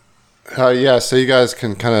 yeah, so you guys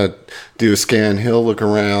can kind of do a scan. He'll look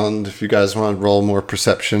around. If you guys want to roll more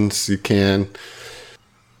perceptions, you can.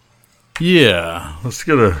 Yeah, let's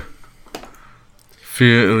get a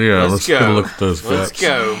feel. Yeah, let's get a go. look at those Let's facts.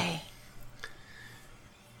 go.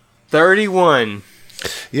 31.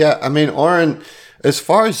 Yeah, I mean, Oren, as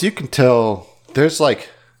far as you can tell, there's like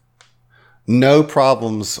no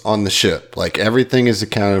problems on the ship. Like everything is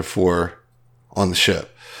accounted for on the ship.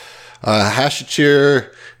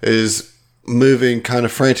 Hashachir is moving kind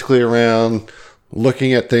of frantically around,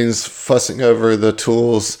 looking at things, fussing over the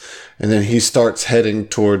tools, and then he starts heading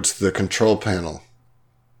towards the control panel.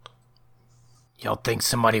 Y'all think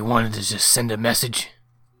somebody wanted to just send a message?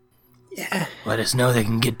 Yeah. Let us know they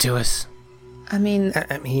can get to us. I mean,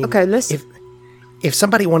 I mean, okay. Let's. if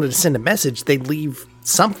somebody wanted to send a message, they'd leave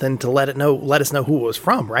something to let us know who it was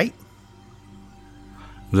from, right?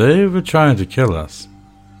 They were trying to kill us.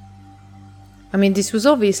 I mean, this was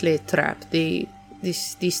obviously a trap.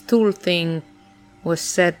 This tool thing was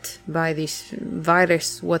set by this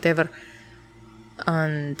virus, whatever,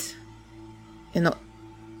 and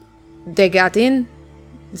they got in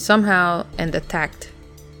somehow and attacked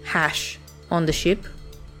Hash on the ship.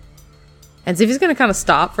 And Ziv is gonna kind of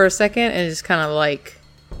stop for a second and just kind of like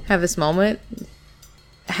have this moment.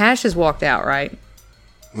 Hash has walked out, right?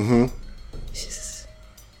 Mm-hmm. Jesus.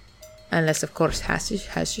 Unless, of course, Hash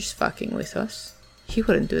is fucking with us. He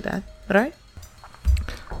wouldn't do that, right?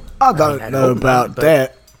 I don't know about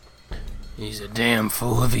that. He's a damn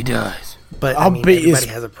fool if he does. But I'll beat his everybody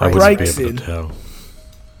has a I price. wouldn't Breaks be able in. to tell.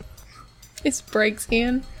 It breaks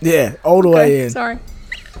in. Yeah, all the way in. Sorry.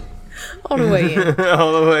 All the way in.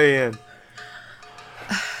 All the way in.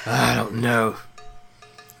 I don't know.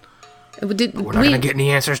 Did We're not gonna get any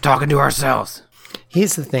answers talking to ourselves.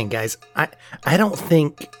 Here's the thing, guys. I don't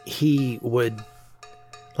think he would,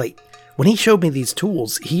 like, when he showed me these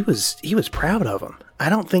tools, he was proud of them. I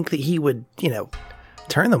don't think that he would,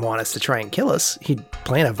 turn them on us to try and kill us. He'd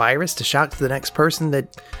plant a virus to shock the next person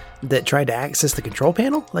that tried to access the control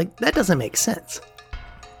panel. Like, that doesn't make sense.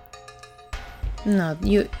 No,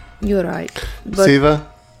 you're right. But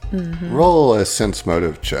Siva, roll a sense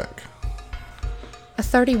motive check. a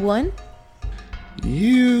 31?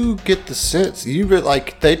 You get the sense they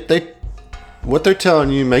what they're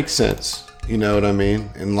telling you makes sense. You know what I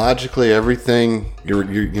mean? And logically, everything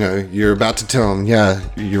you're about to tell them. Yeah,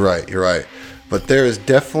 you're right. But there is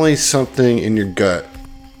definitely something in your gut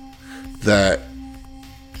that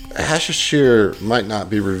Hashashir might not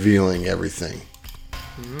be revealing everything.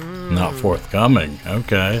 Not forthcoming.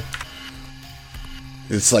 Okay.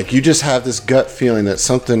 It's like you just have this gut feeling that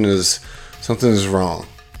something is wrong.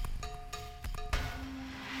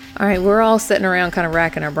 All right, we're all sitting around kind of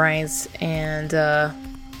racking our brains, and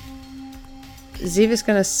Ziv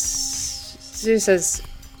says,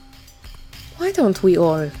 why don't we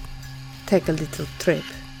all take a little trip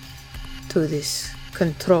to this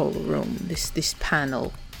control room, this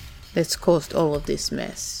panel that's caused all of this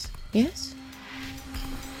mess? Yes?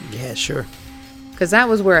 Yeah, sure. Because that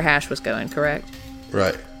was where Hash was going, correct?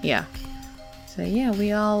 Right. Yeah. So yeah,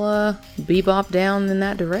 we all bebop down in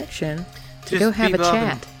that direction to go have a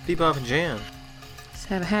chat. Bebop and jam. Let's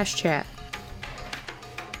have a Hash chat.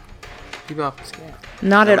 Bebop and scat.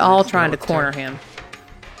 Not at all trying to corner him.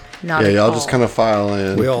 Not Yeah, at y'all all. just kind of file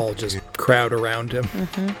in. We all just crowd around him.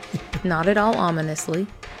 Not at all ominously.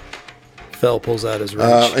 Fell pulls out his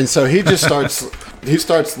wrench. And so he just starts. He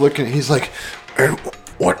starts looking. He's like, And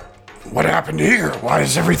what happened here? Why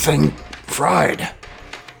is everything fried?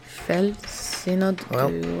 Fell synod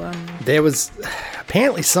to There was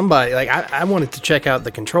apparently somebody, like, I wanted to check out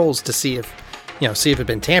the controls to see if it had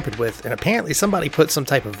been tampered with, and apparently somebody put some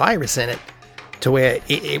type of virus in it to where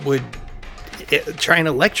it would try and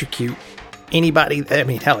electrocute anybody. I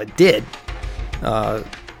mean, hell, it did. Try to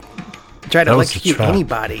That was a electrocute trap.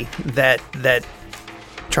 anybody that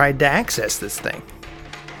tried to access this thing.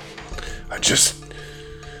 I just.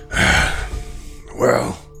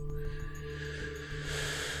 Well.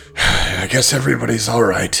 I guess everybody's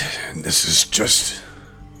alright. This is just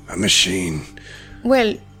a machine.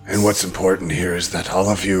 well, And what's important here is that all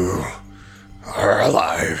of you are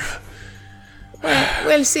alive.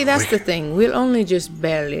 well, see, that's the thing. We're only just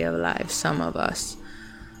barely alive, some of us.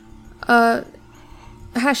 Hash,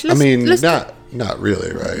 I let's, mean, let's not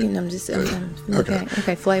really, right? I'm just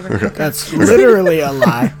okay, flavor. Okay. That's literally a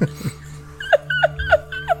lie.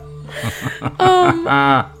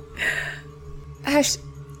 Hash,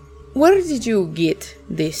 where did you get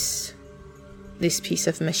this piece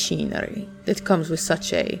of machinery that comes with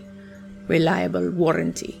such a reliable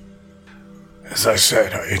warranty? As I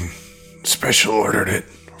said, I special ordered it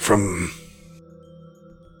from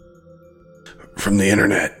the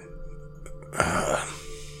internet.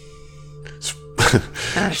 It's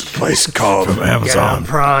a place called Amazon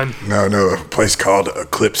Prime. No, a place called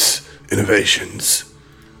Eclipse Innovations.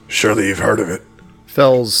 Surely you've heard of it.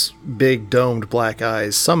 Fell's big domed black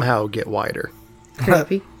eyes somehow get wider.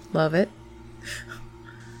 Creepy. Love it.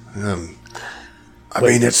 I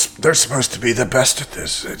mean, they're supposed to be the best at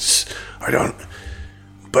this.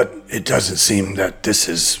 But it doesn't seem that this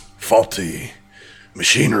is faulty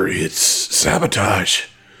machinery. It's sabotage.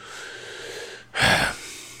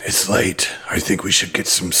 It's late. I think we should get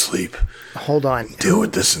some sleep. Hold on. Deal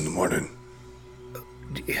with this in the morning.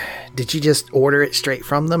 Did you just order it straight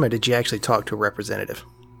from them, or did you actually talk to a representative?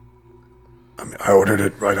 I mean, I ordered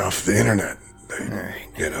it right off the internet.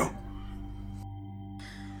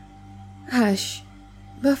 Hash,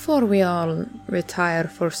 before we all retire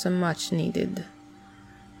for some much needed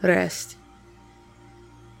rest,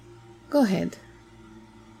 go ahead.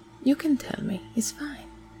 You can tell me. It's fine.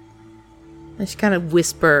 And she kind of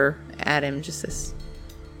whisper at him, just this.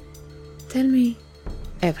 Tell me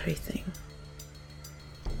everything.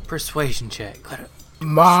 Persuasion check.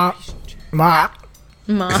 Ma.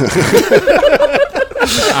 Mom.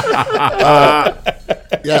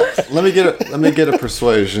 Yeah, let me get a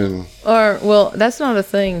persuasion. Or, well, that's not a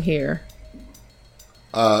thing here.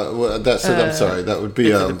 I'm sorry. That would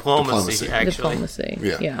be It's a diplomacy, actually. Diplomacy.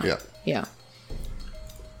 Yeah.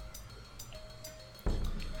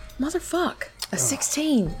 Motherfuck. A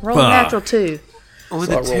 16. Roll a natural 2. With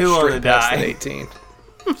So I a rolled 2 on the straight past an die. 18.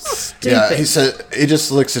 Stupid. Yeah, he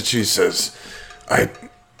just looks at you. She says, I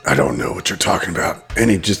don't know what you're talking about.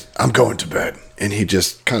 And I'm going to bed. And he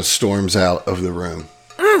just kind of storms out of the room.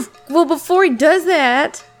 Well, before he does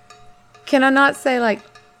that, can I not say, like,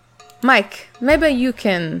 Mike, maybe you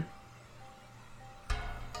can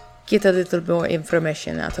get a little more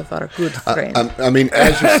information out of our good friend. I mean,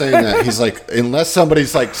 as you're saying that, he's like, unless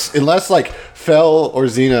Fel or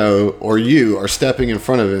Zeno or you are stepping in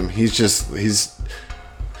front of him, he's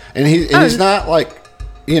not like,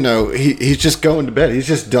 he's just going to bed. He's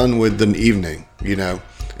just done with the evening, and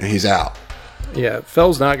he's out. Yeah,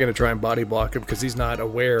 Fell's not going to try and body block him because he's not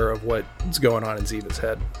aware of what's going on in Ziva's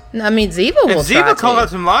head. I mean, Ziva will If try Ziva called to. out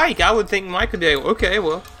to Mike, I would think Mike would be like, okay,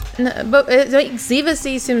 well. No, but like, Ziva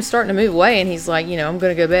sees him starting to move away, and he's like, I'm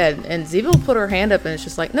going to go to bed. And Ziva will put her hand up, and it's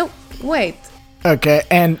just like, no, wait. Okay,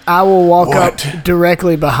 and I will walk What? up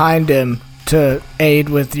directly behind him to aid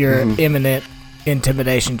with your imminent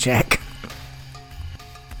intimidation check.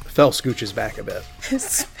 Fell scooches back a bit.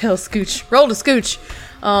 Spell scooch. Roll to scooch.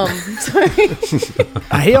 Sorry.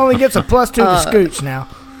 He only gets a +2 to scooch now.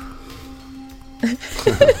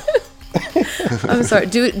 I'm sorry.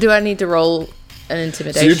 Do I need to roll an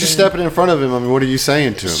intimidation? So you're just stepping in front of him. I mean, what are you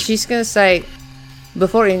saying to him? She's going to say,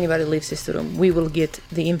 before anybody leaves this room, we will get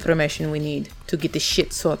the information we need to get this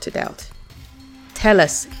shit sorted out. Tell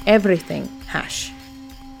us everything, Hash.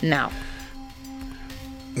 Now.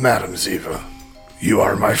 Madam Ziva, you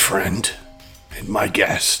are my friend and my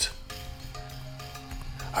guest.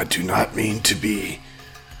 I do not mean to be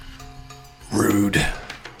rude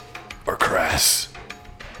or crass.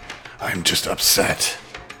 I'm just upset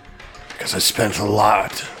because I spent a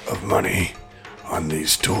lot of money on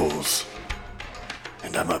these tools.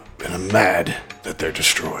 And I'm mad that they're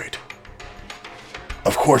destroyed.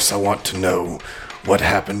 Of course I want to know what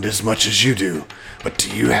happened as much as you do, but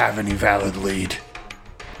do you have any valid lead?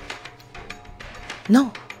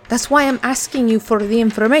 No, that's why I'm asking you for the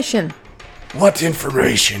information. What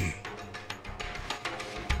information?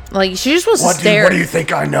 Like, she just wants to stare. What do you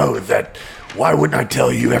think I know? Why wouldn't I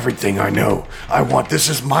tell you everything I know? This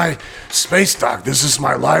is my space dock. This is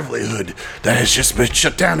my livelihood that has just been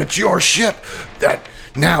shut down. It's your ship that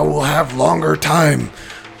now will have longer time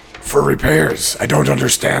for repairs. I don't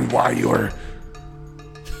understand why you're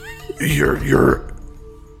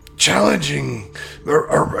challenging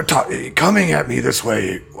or coming at me this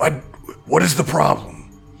way. What is the problem?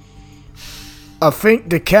 I think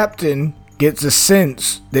the captain gets a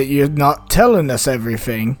sense that you're not telling us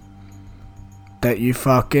everything that you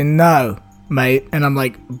fucking know, mate. And I'm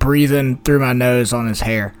like breathing through my nose on his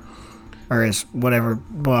hair. Or his whatever.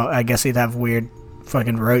 Well, I guess he'd have weird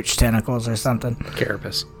fucking roach tentacles or something.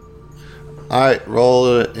 Carapace. Alright,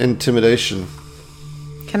 roll intimidation.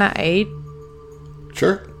 Can I aid?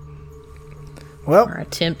 Sure. Well, Or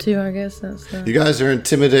attempt to, I guess. That's You guys are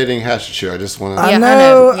intimidating Hashichu. I just want to I Yeah, I know.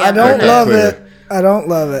 know. I Yeah, don't okay. love Clear. it. I don't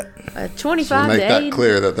love it. 25 make to that aid.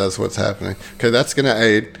 clear that that's what's happening. Okay, that's going to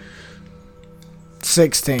aid.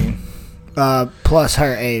 16. Plus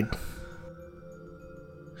her aid.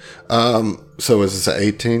 So is this an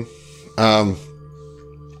 18?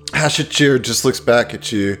 Hashichu just looks back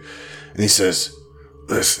at you And he says,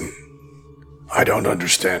 listen, I don't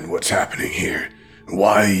understand what's happening here.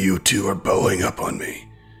 Why you two are bowing up on me.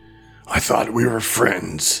 I thought we were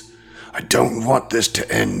friends. I don't want this to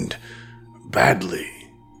end badly.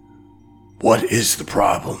 What is the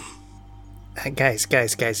problem? Guys,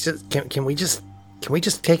 just, can we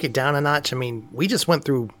just take it down a notch? I mean, we just went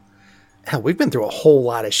through, hell, we've been through a whole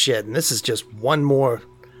lot of shit, and this is just one more,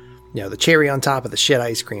 the cherry on top of the shit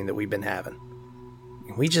ice cream that we've been having.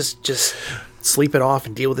 Can we just sleep it off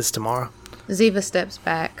and deal with this tomorrow? Ziva steps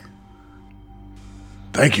back.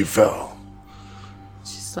 Thank you, Fel.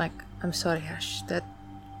 She's like, I'm sorry, Hash.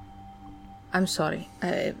 I'm sorry.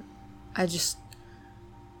 I just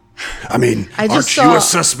aren't you a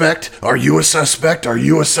suspect? Are you a suspect? Are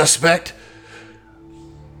you a suspect?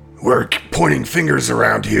 We're pointing fingers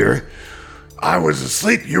around here. I was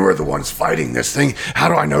asleep. You were the ones fighting this thing. How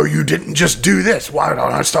do I know you didn't just do this? Why don't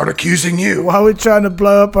I start accusing you? Why are we trying to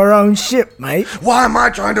blow up our own ship, mate? Why am I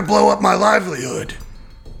trying to blow up my livelihood?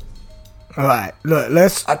 Alright, look,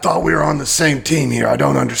 let's... I thought we were on the same team here. I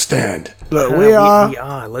don't understand. Look, we are... We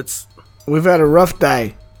are. We've had a rough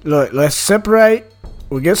day. Look, let's separate.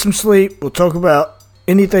 We'll get some sleep. We'll talk about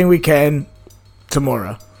anything we can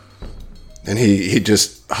tomorrow. and he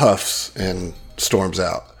just huffs and storms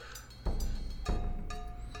out.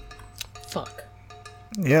 Fuck.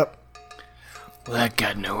 Yep. Well, that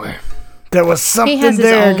got nowhere. There was something has his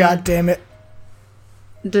there, own- God damn it.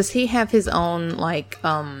 Does he have his own, like,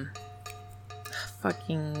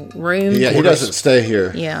 fucking room? Yeah, he doesn't stay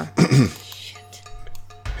here. Yeah.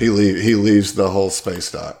 He leaves the whole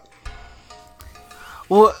space dock.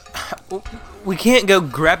 Well, we can't go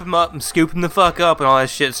grab him up and scoop him the fuck up and all that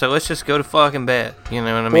shit. So let's just go to fucking bed. You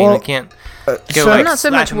know what I mean? Well, we can't so go like not so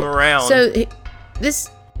slap much him around. So this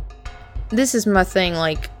is my thing.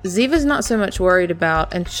 Like, Ziva's not so much worried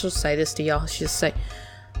about, and she'll say this to y'all. She'll say,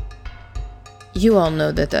 "You all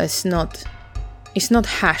know that it's not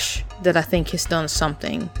Hash that I think has done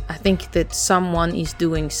something. I think that someone is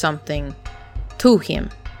doing something to him,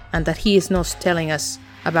 and that he is not telling us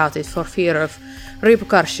about it for fear of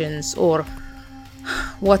repercussions or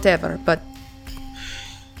whatever. But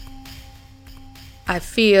I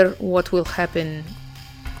fear what will happen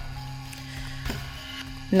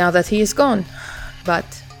now that he is gone. But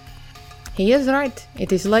he is right.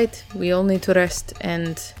 It is late. We all need to rest.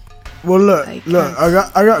 And Well, look,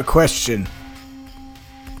 I I got a question.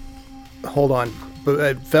 Hold on.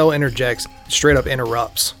 But Vel interjects, straight up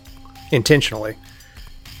interrupts, intentionally.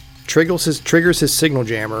 Triggers his signal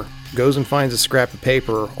jammer, goes and finds a scrap of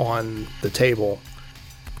paper on the table,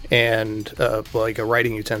 and like a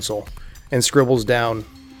writing utensil, and scribbles down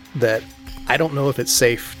that I don't know if it's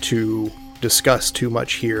safe to discuss too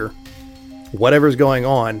much here. Whatever's going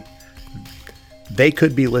on, they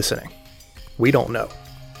could be listening. We don't know.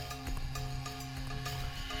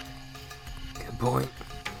 Good point.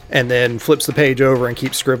 And then flips the page over and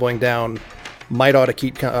keeps scribbling down, might ought to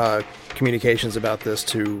keep communications about this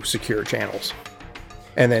to secure channels.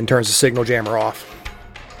 And then turns the signal jammer off.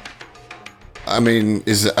 I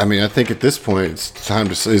think at this point it's time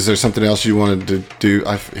to. Is there something else you wanted to do?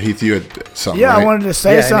 Heath, you had something. Yeah, right? I wanted to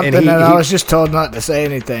say Yeah, and something, he- and I was just told not to say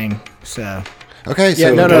anything. So Okay, Yeah,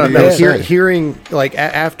 so no, what no, do you no. guys say? Hearing like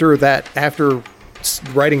after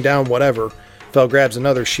writing down whatever, Fell grabs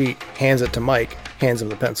another sheet, hands it to Mike, hands him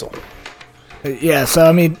the pencil. Yeah, so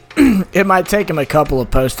I mean, it might take him a couple of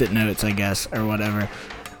post-it notes, I guess, or whatever.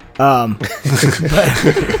 But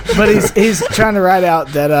he's trying to write out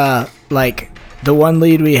that like the one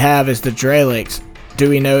lead we have is the Drelix. Do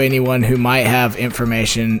we know anyone who might have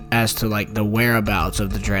information as to like the whereabouts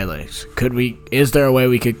of the Drelix? Is there a way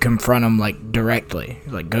we could confront them like directly?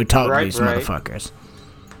 Like go talk to these motherfuckers.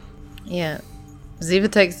 Yeah.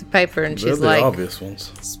 Ziva takes the paper and They're she's the like, obvious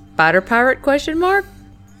ones. "Spider pirate?" question mark.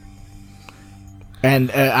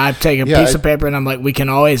 And I take a piece of paper and I'm like, we can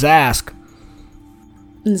always ask.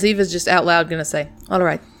 And Ziva's just out loud gonna say, "All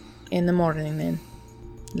right, in the morning then.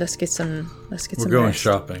 Let's get some We're going rest."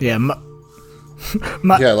 shopping. Yeah.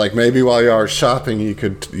 Yeah, like maybe while you are shopping, you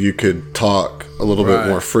could talk a little bit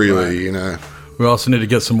more freely, you know. We also need to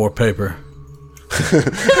get some more paper.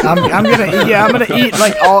 I'm gonna eat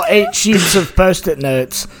like all 8 sheets of post-it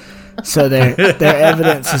notes, so their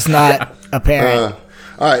evidence is not apparent.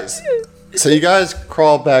 All right, so you guys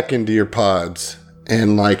crawl back into your pods,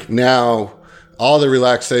 and like now, all the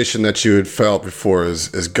relaxation that you had felt before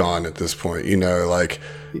is gone at this point. You know, like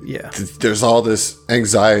there's all this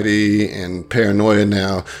anxiety and paranoia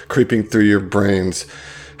now creeping through your brains.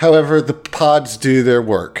 However, the pods do their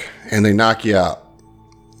work, and they knock you out.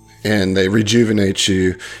 And they rejuvenate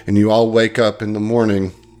you, and you all wake up in the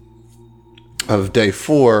morning of day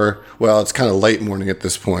 4. Well, it's kind of late morning at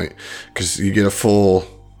this point because you get a full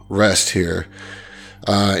rest here.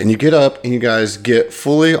 And you get up, and you guys get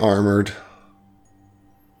fully armored,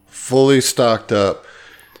 fully stocked up,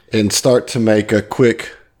 and start to make a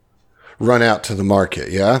quick run out to the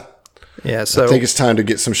market, yeah? Yeah, so I think it's time to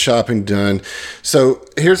get some shopping done. So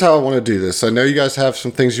here's how I want to do this. I know you guys have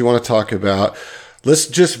some things you want to talk about. Let's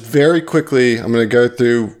just very quickly, I'm going to go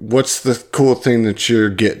through what's the cool thing that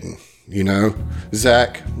you're getting, you know?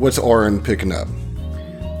 Zach, what's Oren picking up?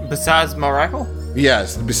 Besides my rifle?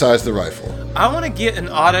 Yes, besides the rifle. I want to get an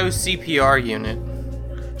auto CPR unit.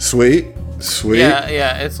 Sweet.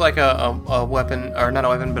 Yeah, it's like a weapon, or not a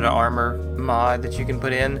weapon, but an armor mod that you can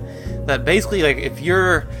put in. That basically, like, if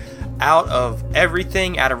you're out of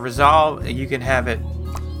everything, out of resolve, you can have it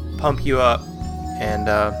pump you up and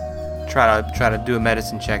try to do a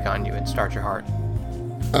medicine check on you and start your heart.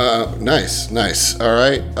 Nice. All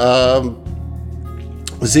right.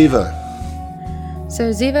 Ziva. So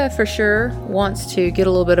Ziva for sure wants to get a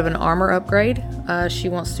little bit of an armor upgrade. She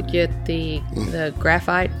wants to get the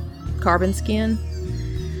graphite carbon skin.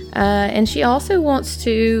 And she also wants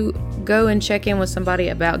to go and check in with somebody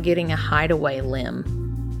about getting a hideaway limb.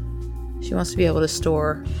 She wants to be able to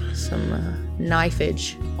store some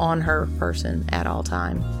knifage on her person at all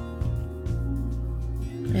time.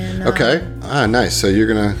 And, Okay. Nice. So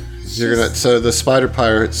so the spider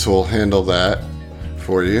pirates will handle that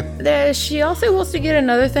for you. She also wants to get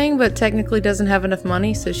another thing, but technically doesn't have enough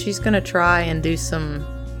money, so she's going to try and do some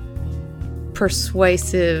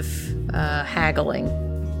persuasive haggling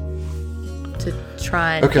to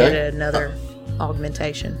try and get another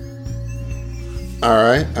augmentation. All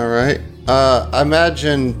right. I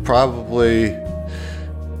imagine probably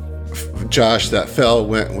Josh that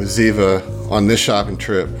went with Ziva on this shopping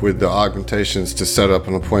trip with the augmentations to set up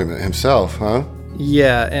an appointment himself, huh?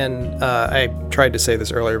 Yeah, and I tried to say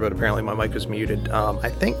this earlier, but apparently my mic was muted. I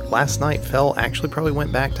think last night Fell actually probably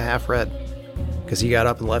went back to Half Red because he got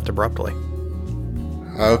up and left abruptly.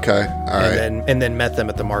 Okay, all right. And then met them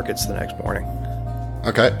at the markets the next morning.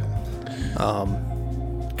 Okay.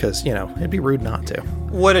 Because, it'd be rude not to.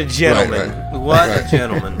 What a gentleman. Right. What a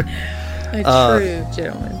gentleman. A true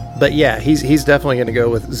gentleman. But yeah, he's definitely going to go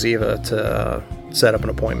with Ziva to set up an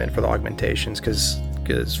appointment for the augmentations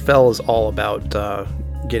because Fell is all about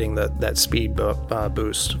getting that speed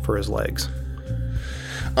boost for his legs.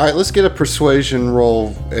 All right, let's get a persuasion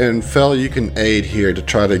roll, and Fell, you can aid here to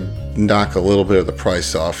try to knock a little bit of the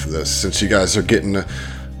price off of this. Since you guys are getting a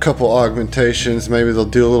couple augmentations, maybe they'll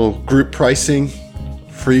do a little group pricing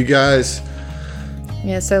for you guys.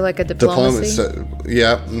 Yeah, so like a diplomacy.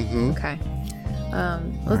 Yeah. Mm-hmm. Okay.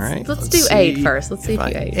 Let's do see aid first. Let's see if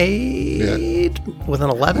you aid. Aid with an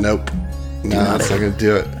 11? Nope. No, that's not gonna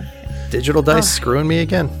do it. Digital dice screwing me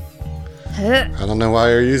again. I don't know why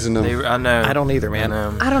you're using them. I know. I don't either, man.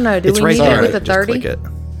 I don't know. Do It's we right need there. it with a Just 30? click it.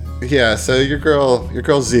 Yeah, so your girl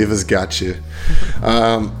Ziva's got you.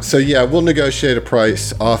 So yeah, we'll negotiate a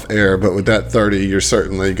price off air, but with that 30, you're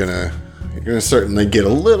certainly gonna get a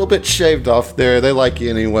little bit shaved off there. They like you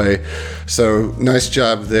anyway, so nice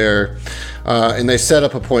job there. And they set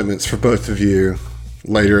up appointments for both of you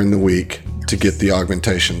later in the week to get the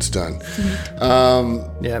augmentations done.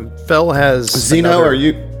 Yeah, Fel has Zeno, another are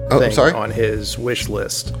you? Oh, thing sorry. on his wish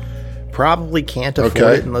list. Probably can't afford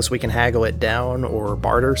Okay. it unless we can haggle it down or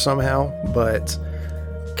barter somehow. But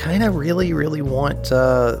kind of really want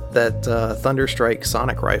that Thunderstrike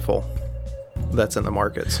sonic rifle that's in the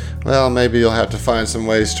markets. Well, maybe you'll have to find some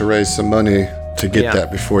ways to raise some money to get Yeah.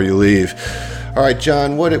 that before you leave. All right,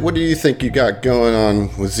 John, what do you think you got going on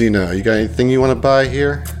with Zeno? You got anything you want to buy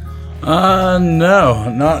here? No,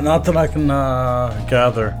 not that I can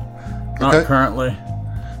gather. Not Okay. currently.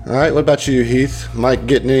 All right, what about you, Heath? Mike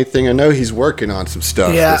getting anything? I know he's working on some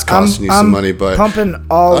stuff Yeah, that's costing you I'm some money, but pumping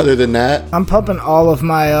all. other than that, I'm pumping all of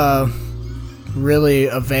my really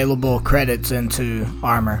available credits into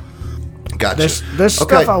armor. gotcha. There's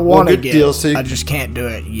Okay, stuff I well, want to good get. deal, so you- I just can't do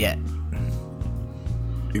it yet.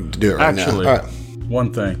 You can do it right Actually, now. All right.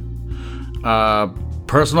 one thing.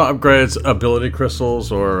 Personal upgrades, ability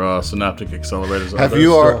crystals, or synaptic accelerators. Have Are you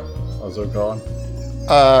those are- still- How's it going?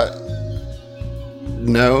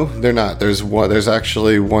 No, they're not. There's one. There's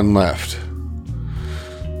actually one left.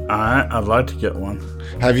 Alright, I'd like to get one.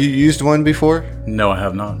 Have you used one before? No, I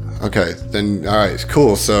have not. Okay, then all right,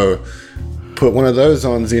 cool. So put one of those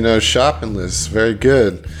on Zeno's shopping list. Very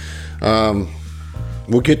good.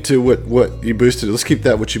 We'll get to what you boosted. Let's keep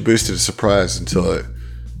that what you boosted a surprise until it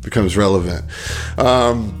becomes relevant.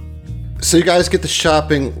 So you guys get the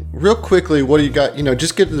shopping real quickly. What do you got?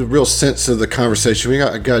 Just get the real sense of the conversation. We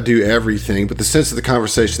got to do everything, but the sense of the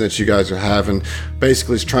conversation that you guys are having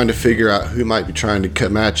basically is trying to figure out who might be trying to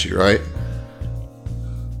come at you, right?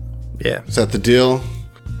 Yeah. Is that the deal?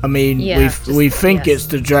 I mean, Yeah, we think yes. it's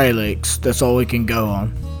the Dralix. That's all we can go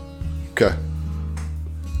on. Okay.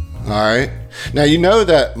 All right. Now you know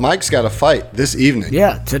that Mike's got a fight this evening.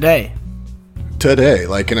 Yeah, today. Today,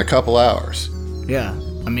 like in a couple hours. Yeah.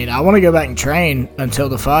 I mean, I want to go back and train until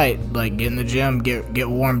the fight. Like, get in the gym, get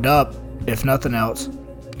warmed up, if nothing else.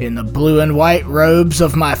 In the blue and white robes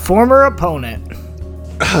of my former opponent.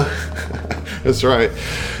 That's right.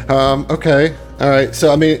 Okay. All right.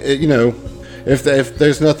 So I mean, if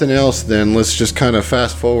there's nothing else, then let's just kind of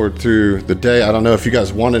fast forward through the day. I don't know if you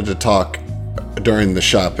guys wanted to talk during the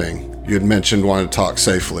shopping. You had mentioned wanting to talk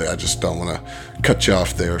safely. I just don't want to cut you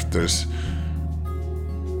off there. If there's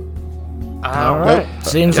All right.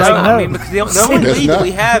 Seems No, like no. I mean, because the only Guess lead not. that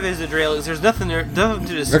we have is the Dralix. There's nothing to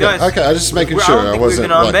discuss. Okay, I was just making I sure don't I think we've wasn't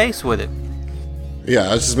been on like, base with it. yeah,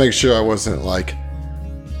 I was just making sure I wasn't like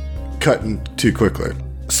cutting too quickly.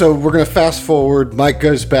 So we're gonna fast forward. Mike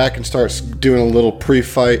goes back and starts doing a little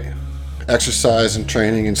pre-fight exercise and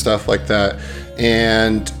training and stuff like that,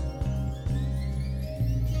 and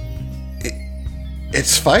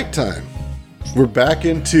it's fight time. We're back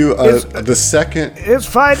into the second. It's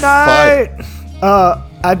fight night.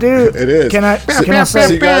 I do. It is. Can I So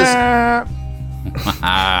say? you guys,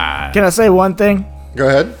 Can I say one thing go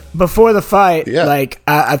ahead. before the fight? Yeah. Like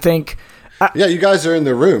I think. Yeah, you guys are in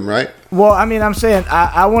the room, right? Well, I mean, I'm saying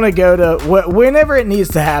I want to go to whenever it needs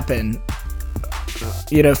to happen.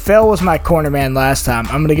 Fel was my corner man last time.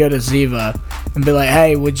 I'm gonna go to Ziva and be like,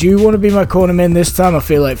 "Hey, would you want to be my corner man this time?" I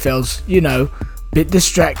feel like Fel's, bit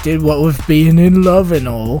distracted, what with being in love and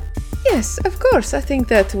all. Yes, of course. I think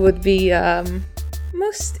that would be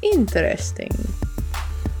most interesting.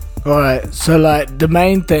 Alright, so like the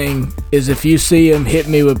main thing is if you see him hit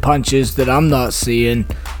me with punches that I'm not seeing,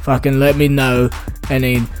 fucking let me know and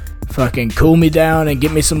then fucking cool me down and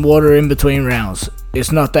get me some water in between rounds.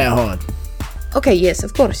 It's not that hard. Okay, yes,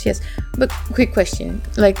 of course, yes. But quick question,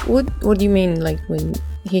 like, what do you mean, like, when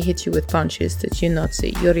he hits you with punches that you not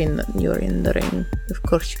see? You're in the ring, of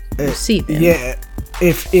course you see them. Yeah,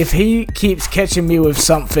 if he keeps catching me with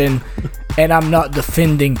something and I'm not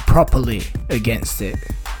defending properly against it.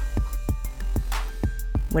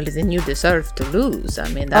 Well, then you deserve to lose. I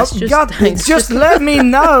mean, that's just let me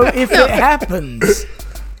know if it happens.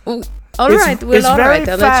 All right, well, it's all very right,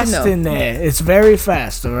 I'll let fast you know. in there. It's very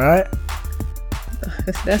fast, all right?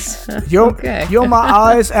 That's You're okay. you're my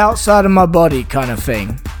eyes outside of my body kind of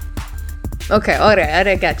thing. Okay, all right,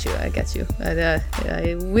 I got you.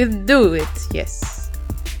 I will do it. Yes.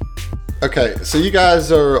 Okay, so you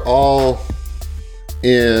guys are all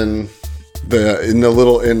in the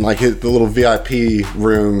little VIP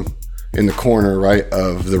room in the corner, right,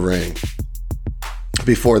 of the ring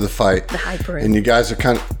before the fight. The hype room. And you guys are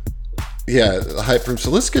kind of the hype room. So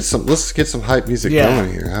let's get some hype music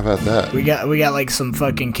going here. How about that? We got like some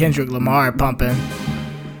fucking Kendrick Lamar pumping.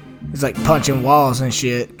 He's like punching walls and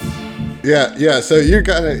shit. Yeah. So you're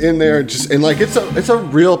kind of in there, and like it's a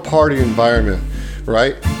real party environment,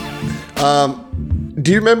 right?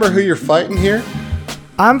 Do you remember who you're fighting here?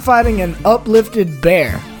 I'm fighting an uplifted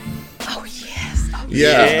bear. Oh, yes. Oh,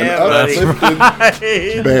 Yeah, an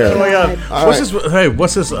uplifted bear. Oh my god! All right.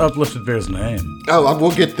 What's this uplifted bear's name? Oh,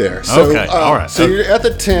 we'll get there. So, Okay, all right. So you're at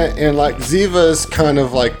the tent, and like Ziva's kind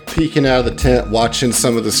of like peeking out of the tent, watching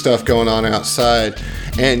some of the stuff going on outside,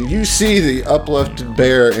 and you see the uplifted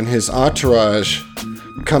bear and his entourage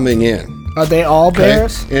coming in. Are they all Okay?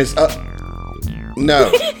 bears? And it's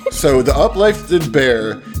no. So the uplifted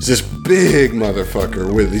bear is this big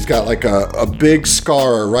motherfucker he's got like a big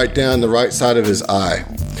scar right down the right side of his eye,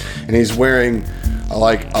 and he's wearing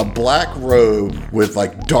like a black robe with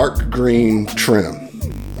like dark green trim.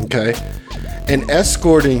 Okay, and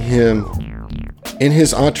escorting him in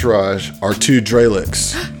his entourage are 2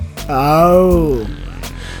 Drelix. Oh.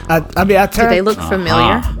 I Do turned. they look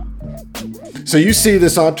familiar? So you see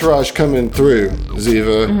this entourage coming through,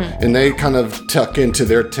 Ziva, and they kind of tuck into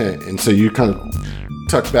their tent, and so you kind of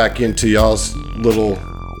tuck back into y'all's little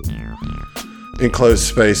enclosed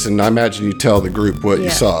space, and I imagine you tell the group what you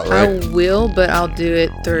saw, right? I will, but I'll do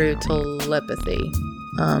it through telepathy.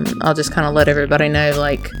 I'll just kind of let everybody know,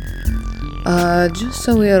 like, just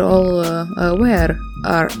so we're all aware,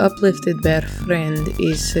 our uplifted bear friend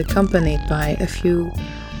is accompanied by a few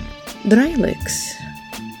Drelix.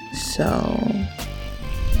 So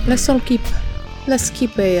let's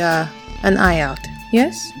keep an eye out.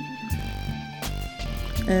 Yes.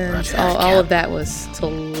 And all of that was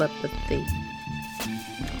telepathy.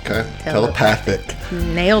 Okay, telepathic.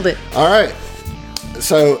 Nailed it. All right.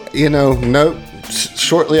 So,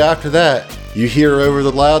 shortly after that, you hear over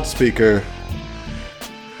the loudspeaker,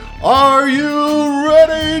 "Are you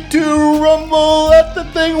ready to rumble at the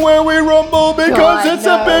thing where we rumble? Because it's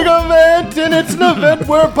a big event, and it's an event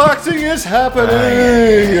where boxing is happening.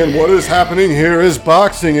 And what is happening here is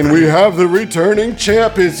boxing, and we have the returning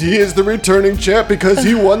champ. He is the returning champ because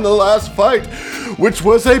he won the last fight, which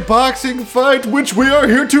was a boxing fight, which we are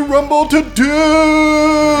here to rumble to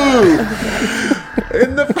do."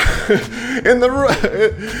 In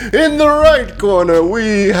the right corner,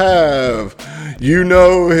 we have, you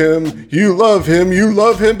know him, you love him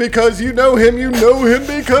because you know him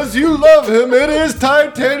because you love him. It is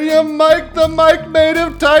Titanium Mike, the Mike made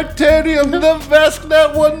of titanium, the Vesk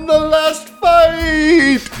that won the last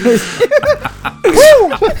fight.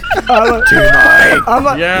 I'm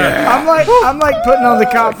like putting on the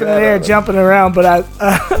confident air, jumping around, but I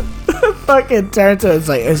fucking turn to it. It's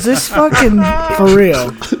like, is this fucking for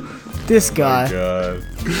real? This guy.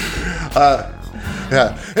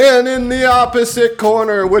 Yeah. And in the opposite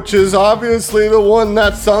corner, which is obviously the one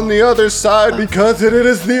that's on the other side, because it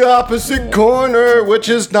is the opposite corner, which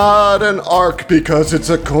is not an arc because it's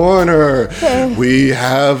a corner. We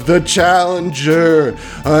have the challenger,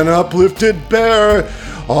 an uplifted bear,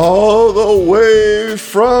 all the way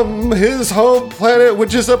from his home planet,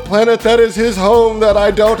 which is a planet that is his home that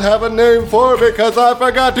I don't have a name for because I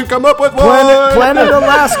forgot to come up with one. Planet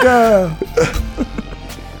Alaska.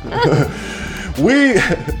 We,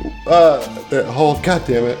 God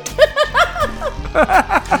damn it.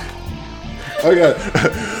 Okay.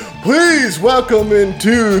 Please welcome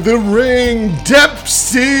into the ring,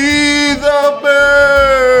 Dempsey the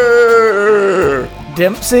Bear.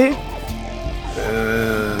 Dempsey?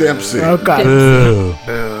 Dempsey. Okay. Boo.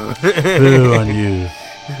 Boo on you.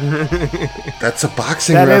 That's a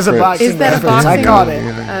boxing That reference. is a boxing Is that a reference. boxing? I caught it.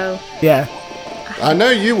 Oh. Yeah. I know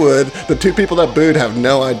you would. The 2 people that booed have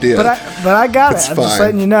no idea. But I got It's it. I'm fine. just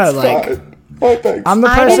letting you know. Like, Oh, thanks. I'm the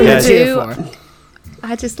I person didn't that's here do- for.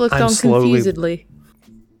 I just looked I'm on slowly- confusedly.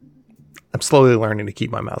 I'm slowly learning to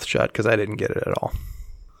keep my mouth shut because I didn't get it at all.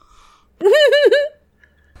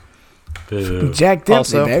 Boo. Jack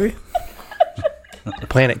Dempsey, Also- baby.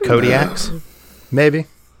 Planet Kodiaks, maybe.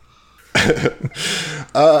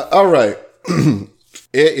 All right.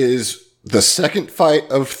 It is the second fight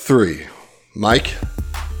of 3. Mike,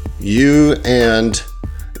 you and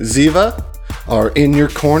Ziva are in your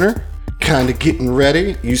corner, kind of getting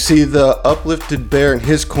ready. You see the uplifted bear in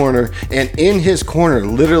his corner, and in his corner,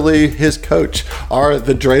 literally his coach, are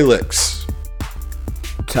the Drelix.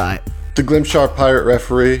 Tight. The Glimshar pirate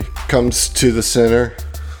referee comes to the center,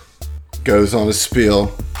 goes on a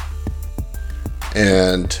spiel,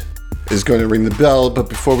 and is going to ring the bell. But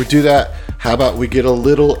before we do that, how about we get a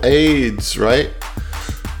little AIDS, right?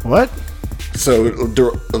 What? So,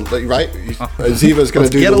 right? Ziva's going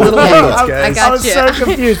to do get the a little little AIDS, guys. I got was you. so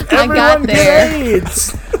confused. I got Everyone there. get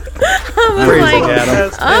AIDS. Phrasing,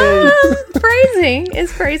 Adam. Phrasing.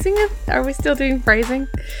 Is phrasing? Are we still doing phrasing?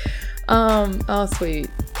 Oh, sweet.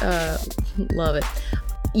 Love it.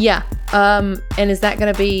 Yeah. And is that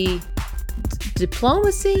going to be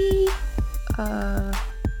diplomacy?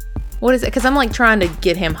 What is it? Because I'm like trying to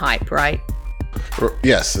get him hype, right?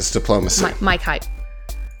 Yes, it's diplomacy. Mike hype.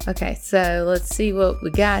 Okay, so let's see what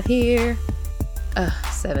we got here.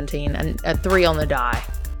 17. And a 3 on the die.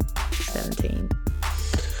 17.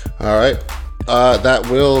 All right. That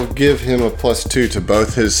will give him a +2 to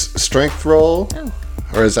both his strength roll,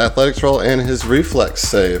 or his athletics roll, and his reflex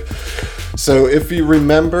save. So if you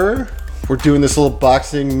remember, we're doing this little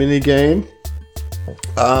boxing mini game.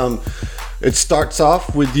 It starts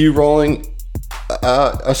off with you rolling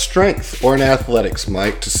a strength or an athletics,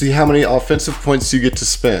 Mike, to see how many offensive points you get to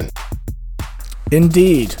spend.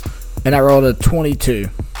 Indeed. And I rolled a 22.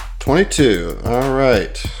 22. All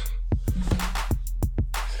right.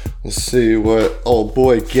 Let's see what old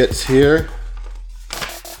boy gets here.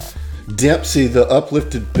 Dempsey, the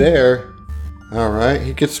uplifted bear. All right,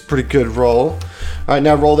 he gets a pretty good roll. All right,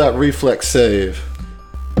 now roll that reflex save.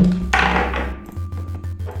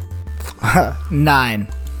 9.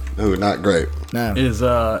 Oh, not great. No.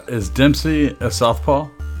 Is Dempsey a southpaw?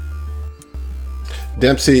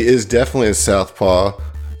 Dempsey is definitely a southpaw.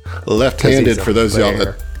 Left-handed, for those of y'all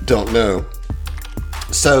that don't know.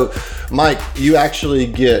 So, Mike, you actually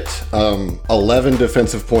get 11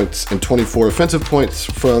 defensive points and 24 offensive points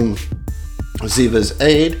from Ziva's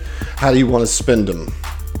aid. How do you want to spend them?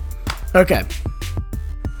 Okay.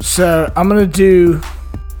 So, I'm going to do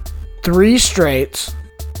 3 straights,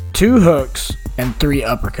 2 hooks, and 3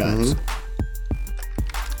 uppercuts.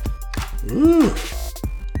 Ooh.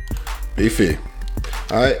 Beefy.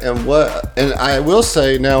 All right, and I will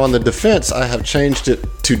say now on the defense, I have changed it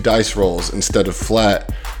to dice rolls instead of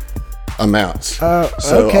flat amounts.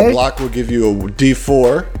 So okay. A block will give you a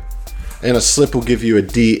D4, and a slip will give you a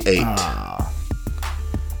D8.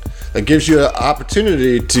 That gives you an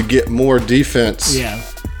opportunity to get more defense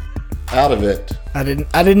out of it. I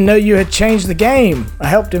didn't know you had changed the game. I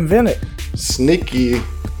helped invent it. Sneaky.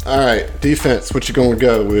 All right, defense. What you gonna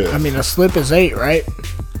go with? I mean, a slip is 8, right?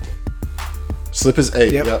 Slip is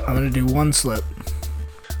 8. Yep. Yep. I'm gonna do 1 slip.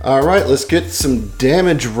 All right, let's get some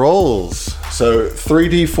damage rolls. So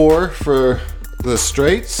 3d4 for the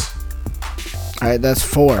straights. All right, that's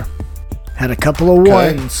 4. Had a couple of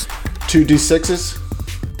ones. 2d6s.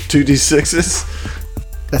 2d6s.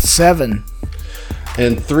 That's 7.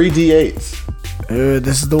 And 3d8s. Ooh,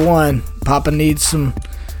 this is the one. Papa needs some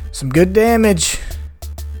good damage.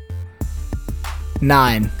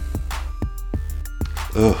 9.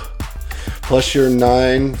 Ugh. Plus your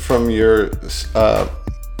 9 from your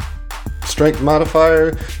strength modifier,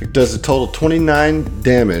 it does a total 29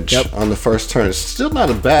 damage on the first turn. It's still not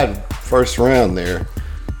a bad first round there.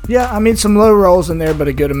 Yeah, I mean some low rolls in there, but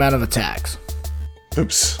a good amount of attacks.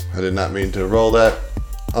 Oops, I did not mean to roll that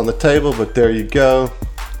on the table, but there you go.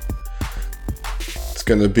 It's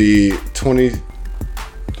going to be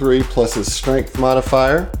 23 plus his strength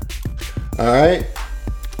modifier. All right,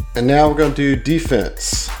 and now we're going to do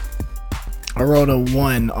defense. I rolled a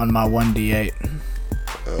 1 on my 1d8.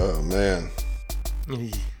 Oh, man.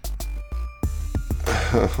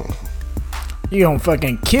 You gonna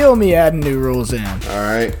fucking kill me adding new rules in. All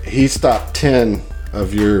right. He stopped 10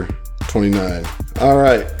 of your 29. All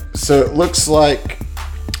right. So it looks like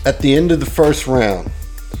at the end of the first round,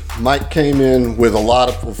 Mike came in with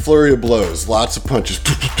a flurry of blows, lots of punches.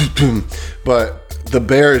 But the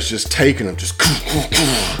bear is just taking them. Just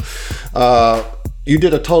you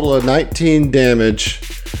did a total of 19 damage,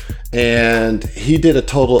 and he did a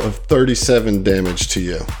total of 37 damage to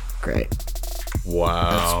you. Great.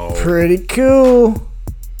 Wow. That's pretty cool.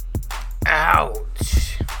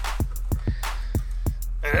 Ouch.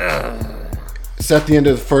 It's at the end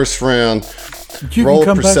of the first round. You Roll can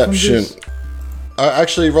come perception. back from this?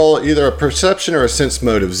 Actually, roll either a perception or a sense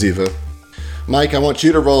motive, Ziva. Mike, I want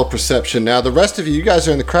you to roll a perception. Now, the rest of you guys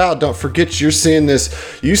are in the crowd. Don't forget you're seeing this.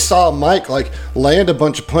 You saw Mike land a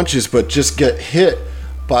bunch of punches, but just get hit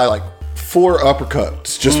by 4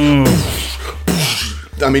 uppercuts. Just,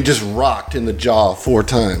 just rocked in the jaw 4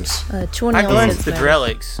 times. 20 I on glanced sense at the motive.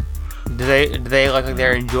 relics. Do they look like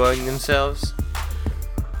they're enjoying themselves?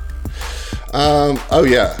 Oh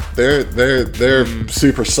yeah, they're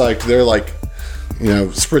super psyched. They're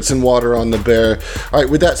spritzing water on the bear. All right,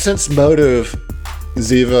 with that sense motive,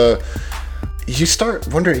 Ziva, you start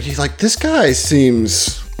wondering. He's like, this guy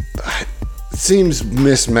seems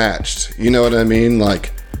mismatched. You know what I mean?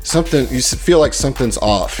 Like something. You feel like something's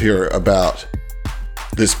off here about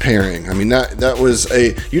this pairing. I mean, that was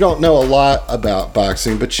you don't know a lot about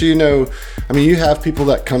boxing, but you have people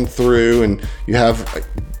that come through, and you have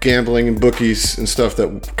gambling and bookies and stuff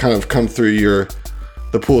that kind of come through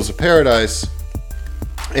the pools of paradise.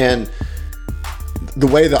 And the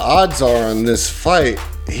way the odds are on this fight,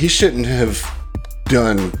 he shouldn't have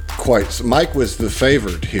done quite. Mike was the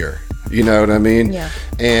favored here. You know what I mean? Yeah.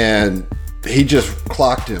 And he just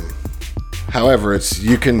clocked him. However,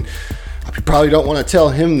 you probably don't want to tell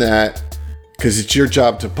him that because it's your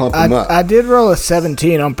job to pump him up. I did roll a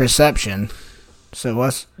 17 on perception. So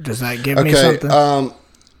does that give me something?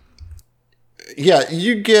 Yeah,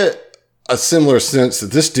 you get a similar sense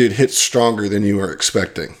that this dude hits stronger than you were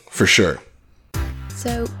expecting, for sure.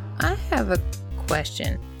 So I have a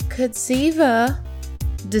question. Could Ziva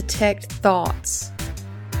detect thoughts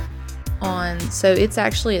so it's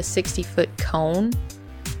actually a 60-foot cone,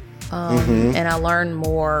 and I learn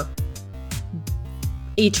more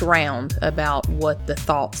each round about what the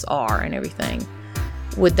thoughts are and everything.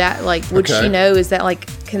 Would that would she know? Is that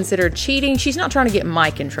considered cheating? She's not trying to get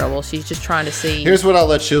Mike in trouble. She's just trying to see. Here's what I'll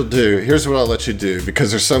let you do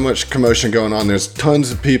because there's so much commotion going on. There's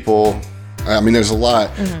tons of people. I mean, there's a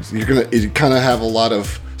lot. You kind of have a lot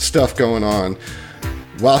of stuff going on.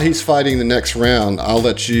 While he's fighting the next round, I'll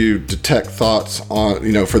let you detect thoughts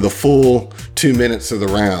on, for the full 2 minutes of the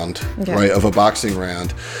round, right, of a boxing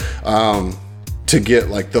round, to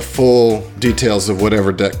get the full details of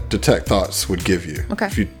whatever detect thoughts would give you. Okay.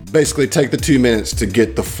 If you basically take the 2 minutes to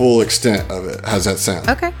get the full extent of it. How's that sound?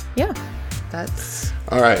 Okay. Yeah. That's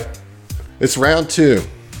all right. It's round 2.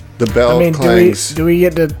 The bell clangs. Do we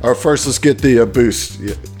get to? Or first, let's get the boost.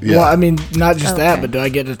 Yeah. Well, I mean, not just that, but do I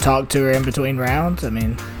get to talk to her in between rounds? I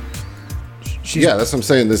mean, that's what I'm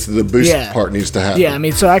saying. The boost part needs to happen. Yeah, I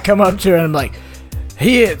mean, so I come up to her and I'm like,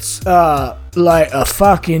 he hits like a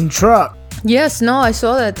fucking truck. Yes, no, I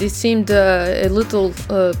saw that. It seemed a little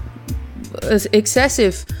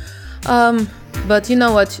excessive. But you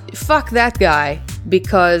know what? Fuck that guy,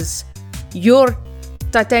 because you're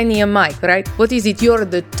Titanium Mike, right? What is it? You're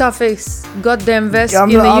the toughest goddamn vest in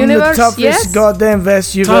the universe? I'm the toughest goddamn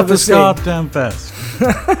vest you've ever seen. Goddamn vest.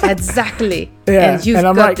 Exactly. Yeah, and you've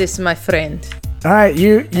got this, my friend. All right,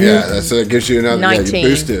 you. Yeah, that gives you another. 19. Yeah, you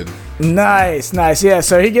boosted. Nice. Yeah,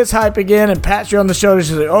 so he gets hype again and pats you on the shoulder.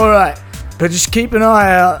 He's like, all right, but just keep an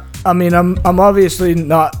eye out. I mean, I'm obviously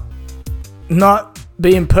not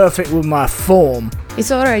being perfect with my form. It's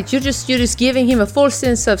all right. You're just giving him a false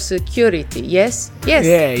sense of security. Yes.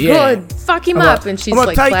 Yeah. Good. Fuck him up. And she's I'm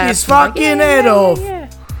gonna take his fucking head off.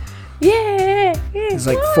 Yeah. He's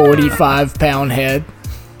like 45-pound head.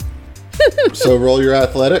 So roll your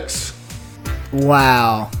athletics.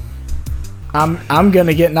 Wow. I'm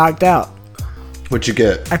gonna get knocked out. What'd you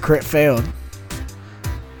get? I crit failed.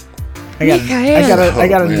 I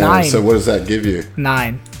got a 9. So what does that give you?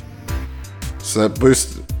 9. So that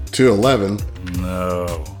boosts to 11.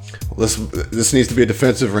 No. This needs to be a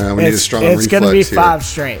defensive round. We need a strong reflex. It's going to be here. 5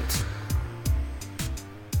 straight.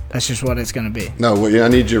 That's just what it's going to be. No, I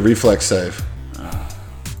need your reflex save.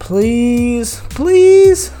 Please.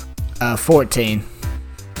 14.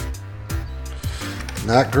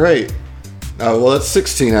 Not great. Well, that's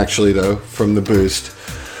 16 actually, though, from the boost.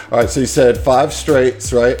 All right, so you said 5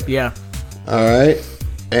 straights, right? Yeah. All right.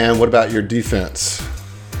 And what about your defense?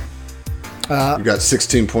 You got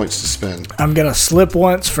 16 points to spend. I'm going to slip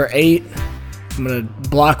once for 8. I'm going to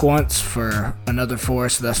block once for another 4,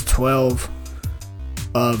 so that's 12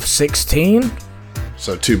 of 16.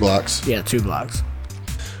 So 2 blocks. Yeah, 2 blocks.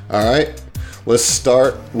 All right. Let's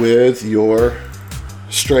start with your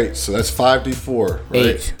straights. So that's 5d4, right?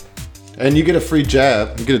 8. And you get a free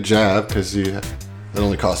jab. You get a jab because it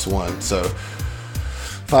only costs 1. So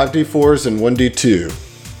 5d4s and 1d2.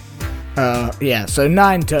 Yeah, so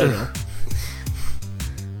 9 total.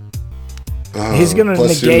 He's gonna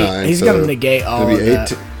negate. 9, he's so gonna negate all of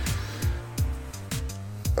that.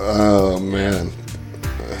 Oh man.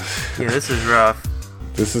 Yeah, this is rough.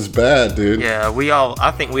 This is bad, dude. Yeah,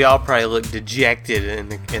 I think we all probably look dejected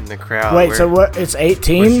in the crowd. Wait, so what? It's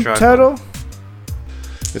 18 total.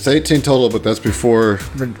 It's 18 total, but that's before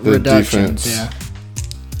the reductions. defense.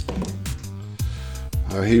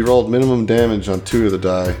 Yeah. He rolled minimum damage on 2 of the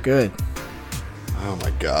die. Good. Oh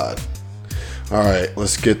my god. All right,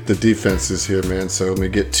 let's get the defenses here, man. So let me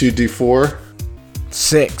get 2d4.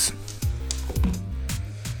 6.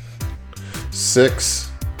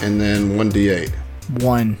 6, and then 1d8.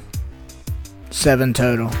 1. 7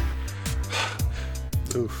 total.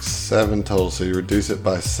 7 total, so you reduce it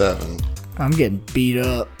by 7. I'm getting beat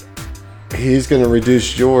up. He's going to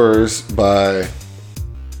reduce yours by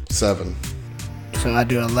 7. So I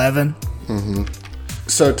do 11. Mm-hmm.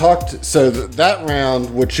 So that round,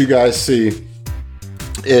 what you guys see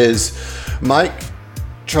is Mike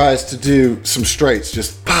tries to do some straights,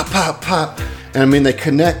 just pop, pop, pop. And I mean, they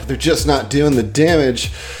connect, they're just not doing the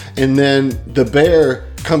damage. And then the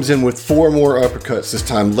bear comes in with 4 more uppercuts this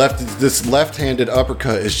time. This left-handed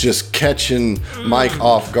uppercut is just catching Mike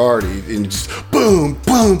off guard. And just boom,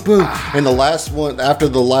 boom, boom. And the last one, after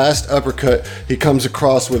the last uppercut, he comes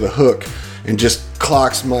across with a hook and just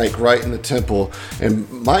clocks Mike right in the temple. And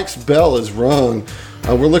Mike's bell is rung.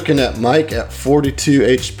 We're looking at Mike at 42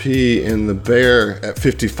 HP and the bear at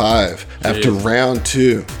 55 after round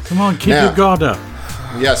 2. Come on, keep your guard up.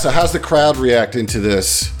 Yeah, so how's the crowd reacting to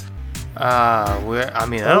this? I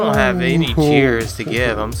don't have any cheers to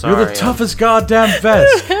give. I'm sorry. You're the toughest goddamn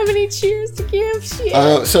vest. How many cheers to give?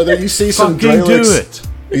 Shit. So there you see some Fucking do Drelix. it.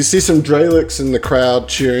 You see some Drelix in the crowd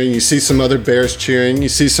cheering. You see some other bears cheering. You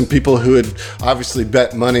see some people who had obviously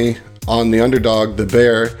bet money on the underdog, the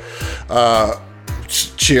bear,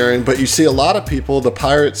 cheering. But you see a lot of people, the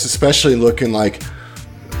pirates especially, looking like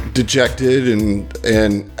dejected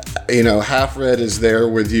and you know, Half Red is there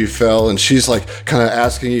with you, Fel, and she's like kind of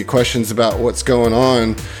asking you questions about what's going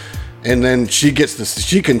on. And then she can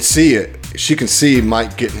see it. She can see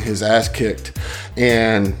Mike getting his ass kicked.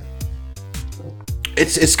 And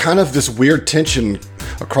it's kind of this weird tension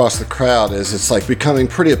across the crowd as it's like becoming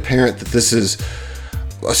pretty apparent that this is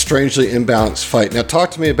a strangely imbalanced fight. Now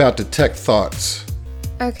talk to me about Detect Thoughts.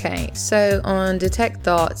 Okay, so on Detect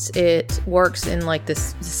Thoughts, it works in like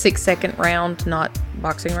this 6-second round, not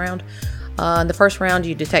boxing round. The first round,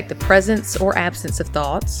 you detect the presence or absence of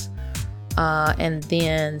thoughts. And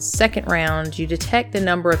then second round, you detect the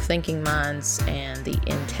number of thinking minds and the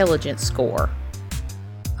intelligence score.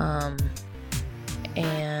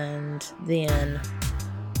 And then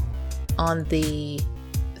on the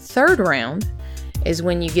third round is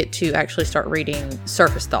when you get to actually start reading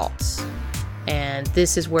surface thoughts. And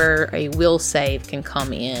this is where a will save can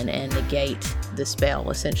come in and negate the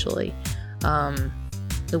spell, essentially.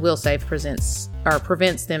 The will save prevents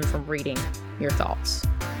them from reading your thoughts.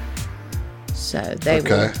 So they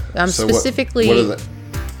will. I'm so specifically what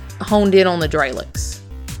honed in on the Drelix.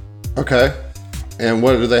 Okay. And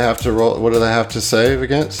what do they have to roll? What do they have to save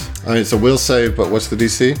against? I mean, it's a will save, but what's the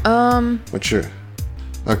DC? What's your...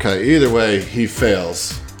 Okay, either way, he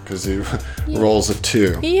fails because he rolls a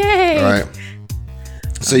 2. Yay! All right.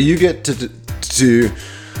 So you get to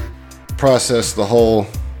process the whole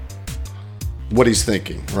what he's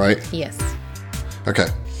thinking, right? Yes. Okay.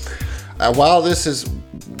 While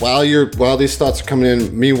these thoughts are coming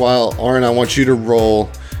in, meanwhile, Aaron, I want you to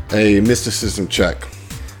roll a mysticism check.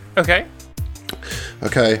 Okay.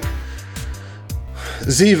 Okay.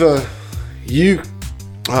 Ziva, you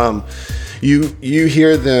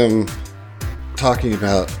hear them talking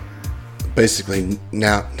about basically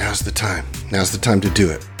now's the time. Now's the time to do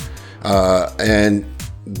it. And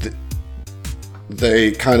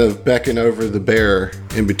they kind of beckon over the bear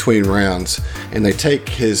in between rounds, and they take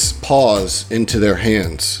his paws into their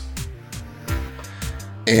hands.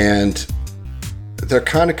 And they're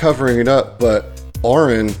kind of covering it up, but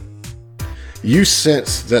Orin, you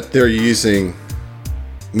sense that they're using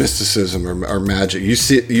mysticism or magic. You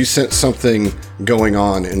sense something going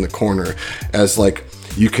on in the corner, as like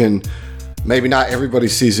you can, maybe not everybody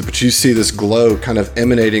sees it, but you see this glow kind of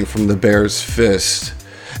emanating from the bear's fist,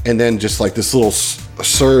 and then just like this little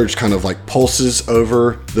surge kind of like pulses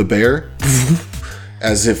over the bear,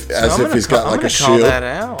 as if he's got like a shield. That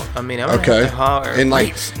out. I mean, I'm okay, and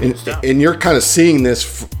like, and you're kind of seeing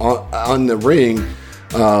this on the ring,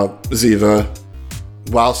 Ziva,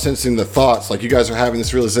 while sensing the thoughts. Like you guys are having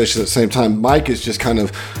this realization at the same time. Mike is just kind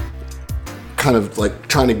of like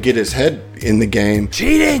trying to get his head in the game.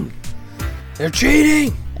 Cheating! They're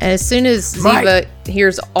cheating! And as soon as Ziva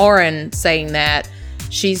hears Orin saying that,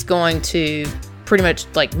 she's going to pretty much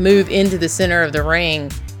like move into the center of the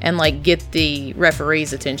ring and like get the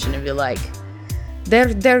referee's attention and be like,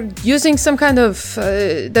 they're using some kind of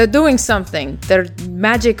they're doing something, they're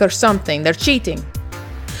magic or something, they're cheating.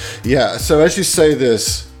 Yeah, so as you say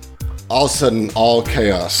this, all of a sudden all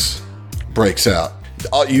chaos breaks out.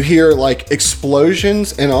 You hear like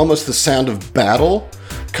explosions and almost the sound of battle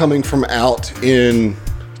coming from out in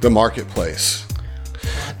the marketplace.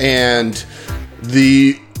 And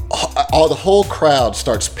the whole crowd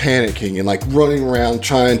starts panicking and like running around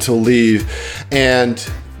trying to leave. And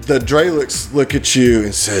the Drelix look at you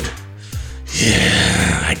and said,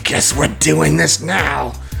 "Yeah, I guess we're doing this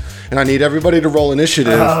now." And I need everybody to roll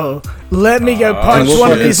initiative. Oh, let me go punch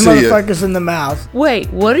one of these motherfuckers in the mouth. Wait,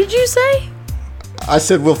 what did you say? I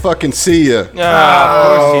said we'll fucking see you. Of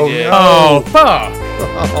course you did. Oh, fuck!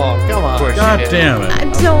 Oh, come on. Of course God you did. damn it! I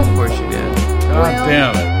don't. Of course you did. God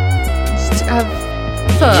damn it!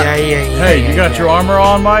 Fuck. Yeah. Hey, you got your armor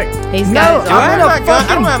on, Mike? He's No, got his I'm armor. in a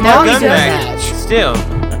fucking I don't have now my he gun does back. that. Still.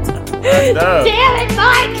 No. Damn it,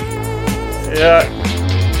 Mike! Yeah.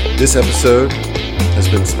 This episode has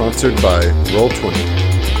been sponsored by Roll20.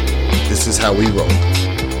 This is how we roll.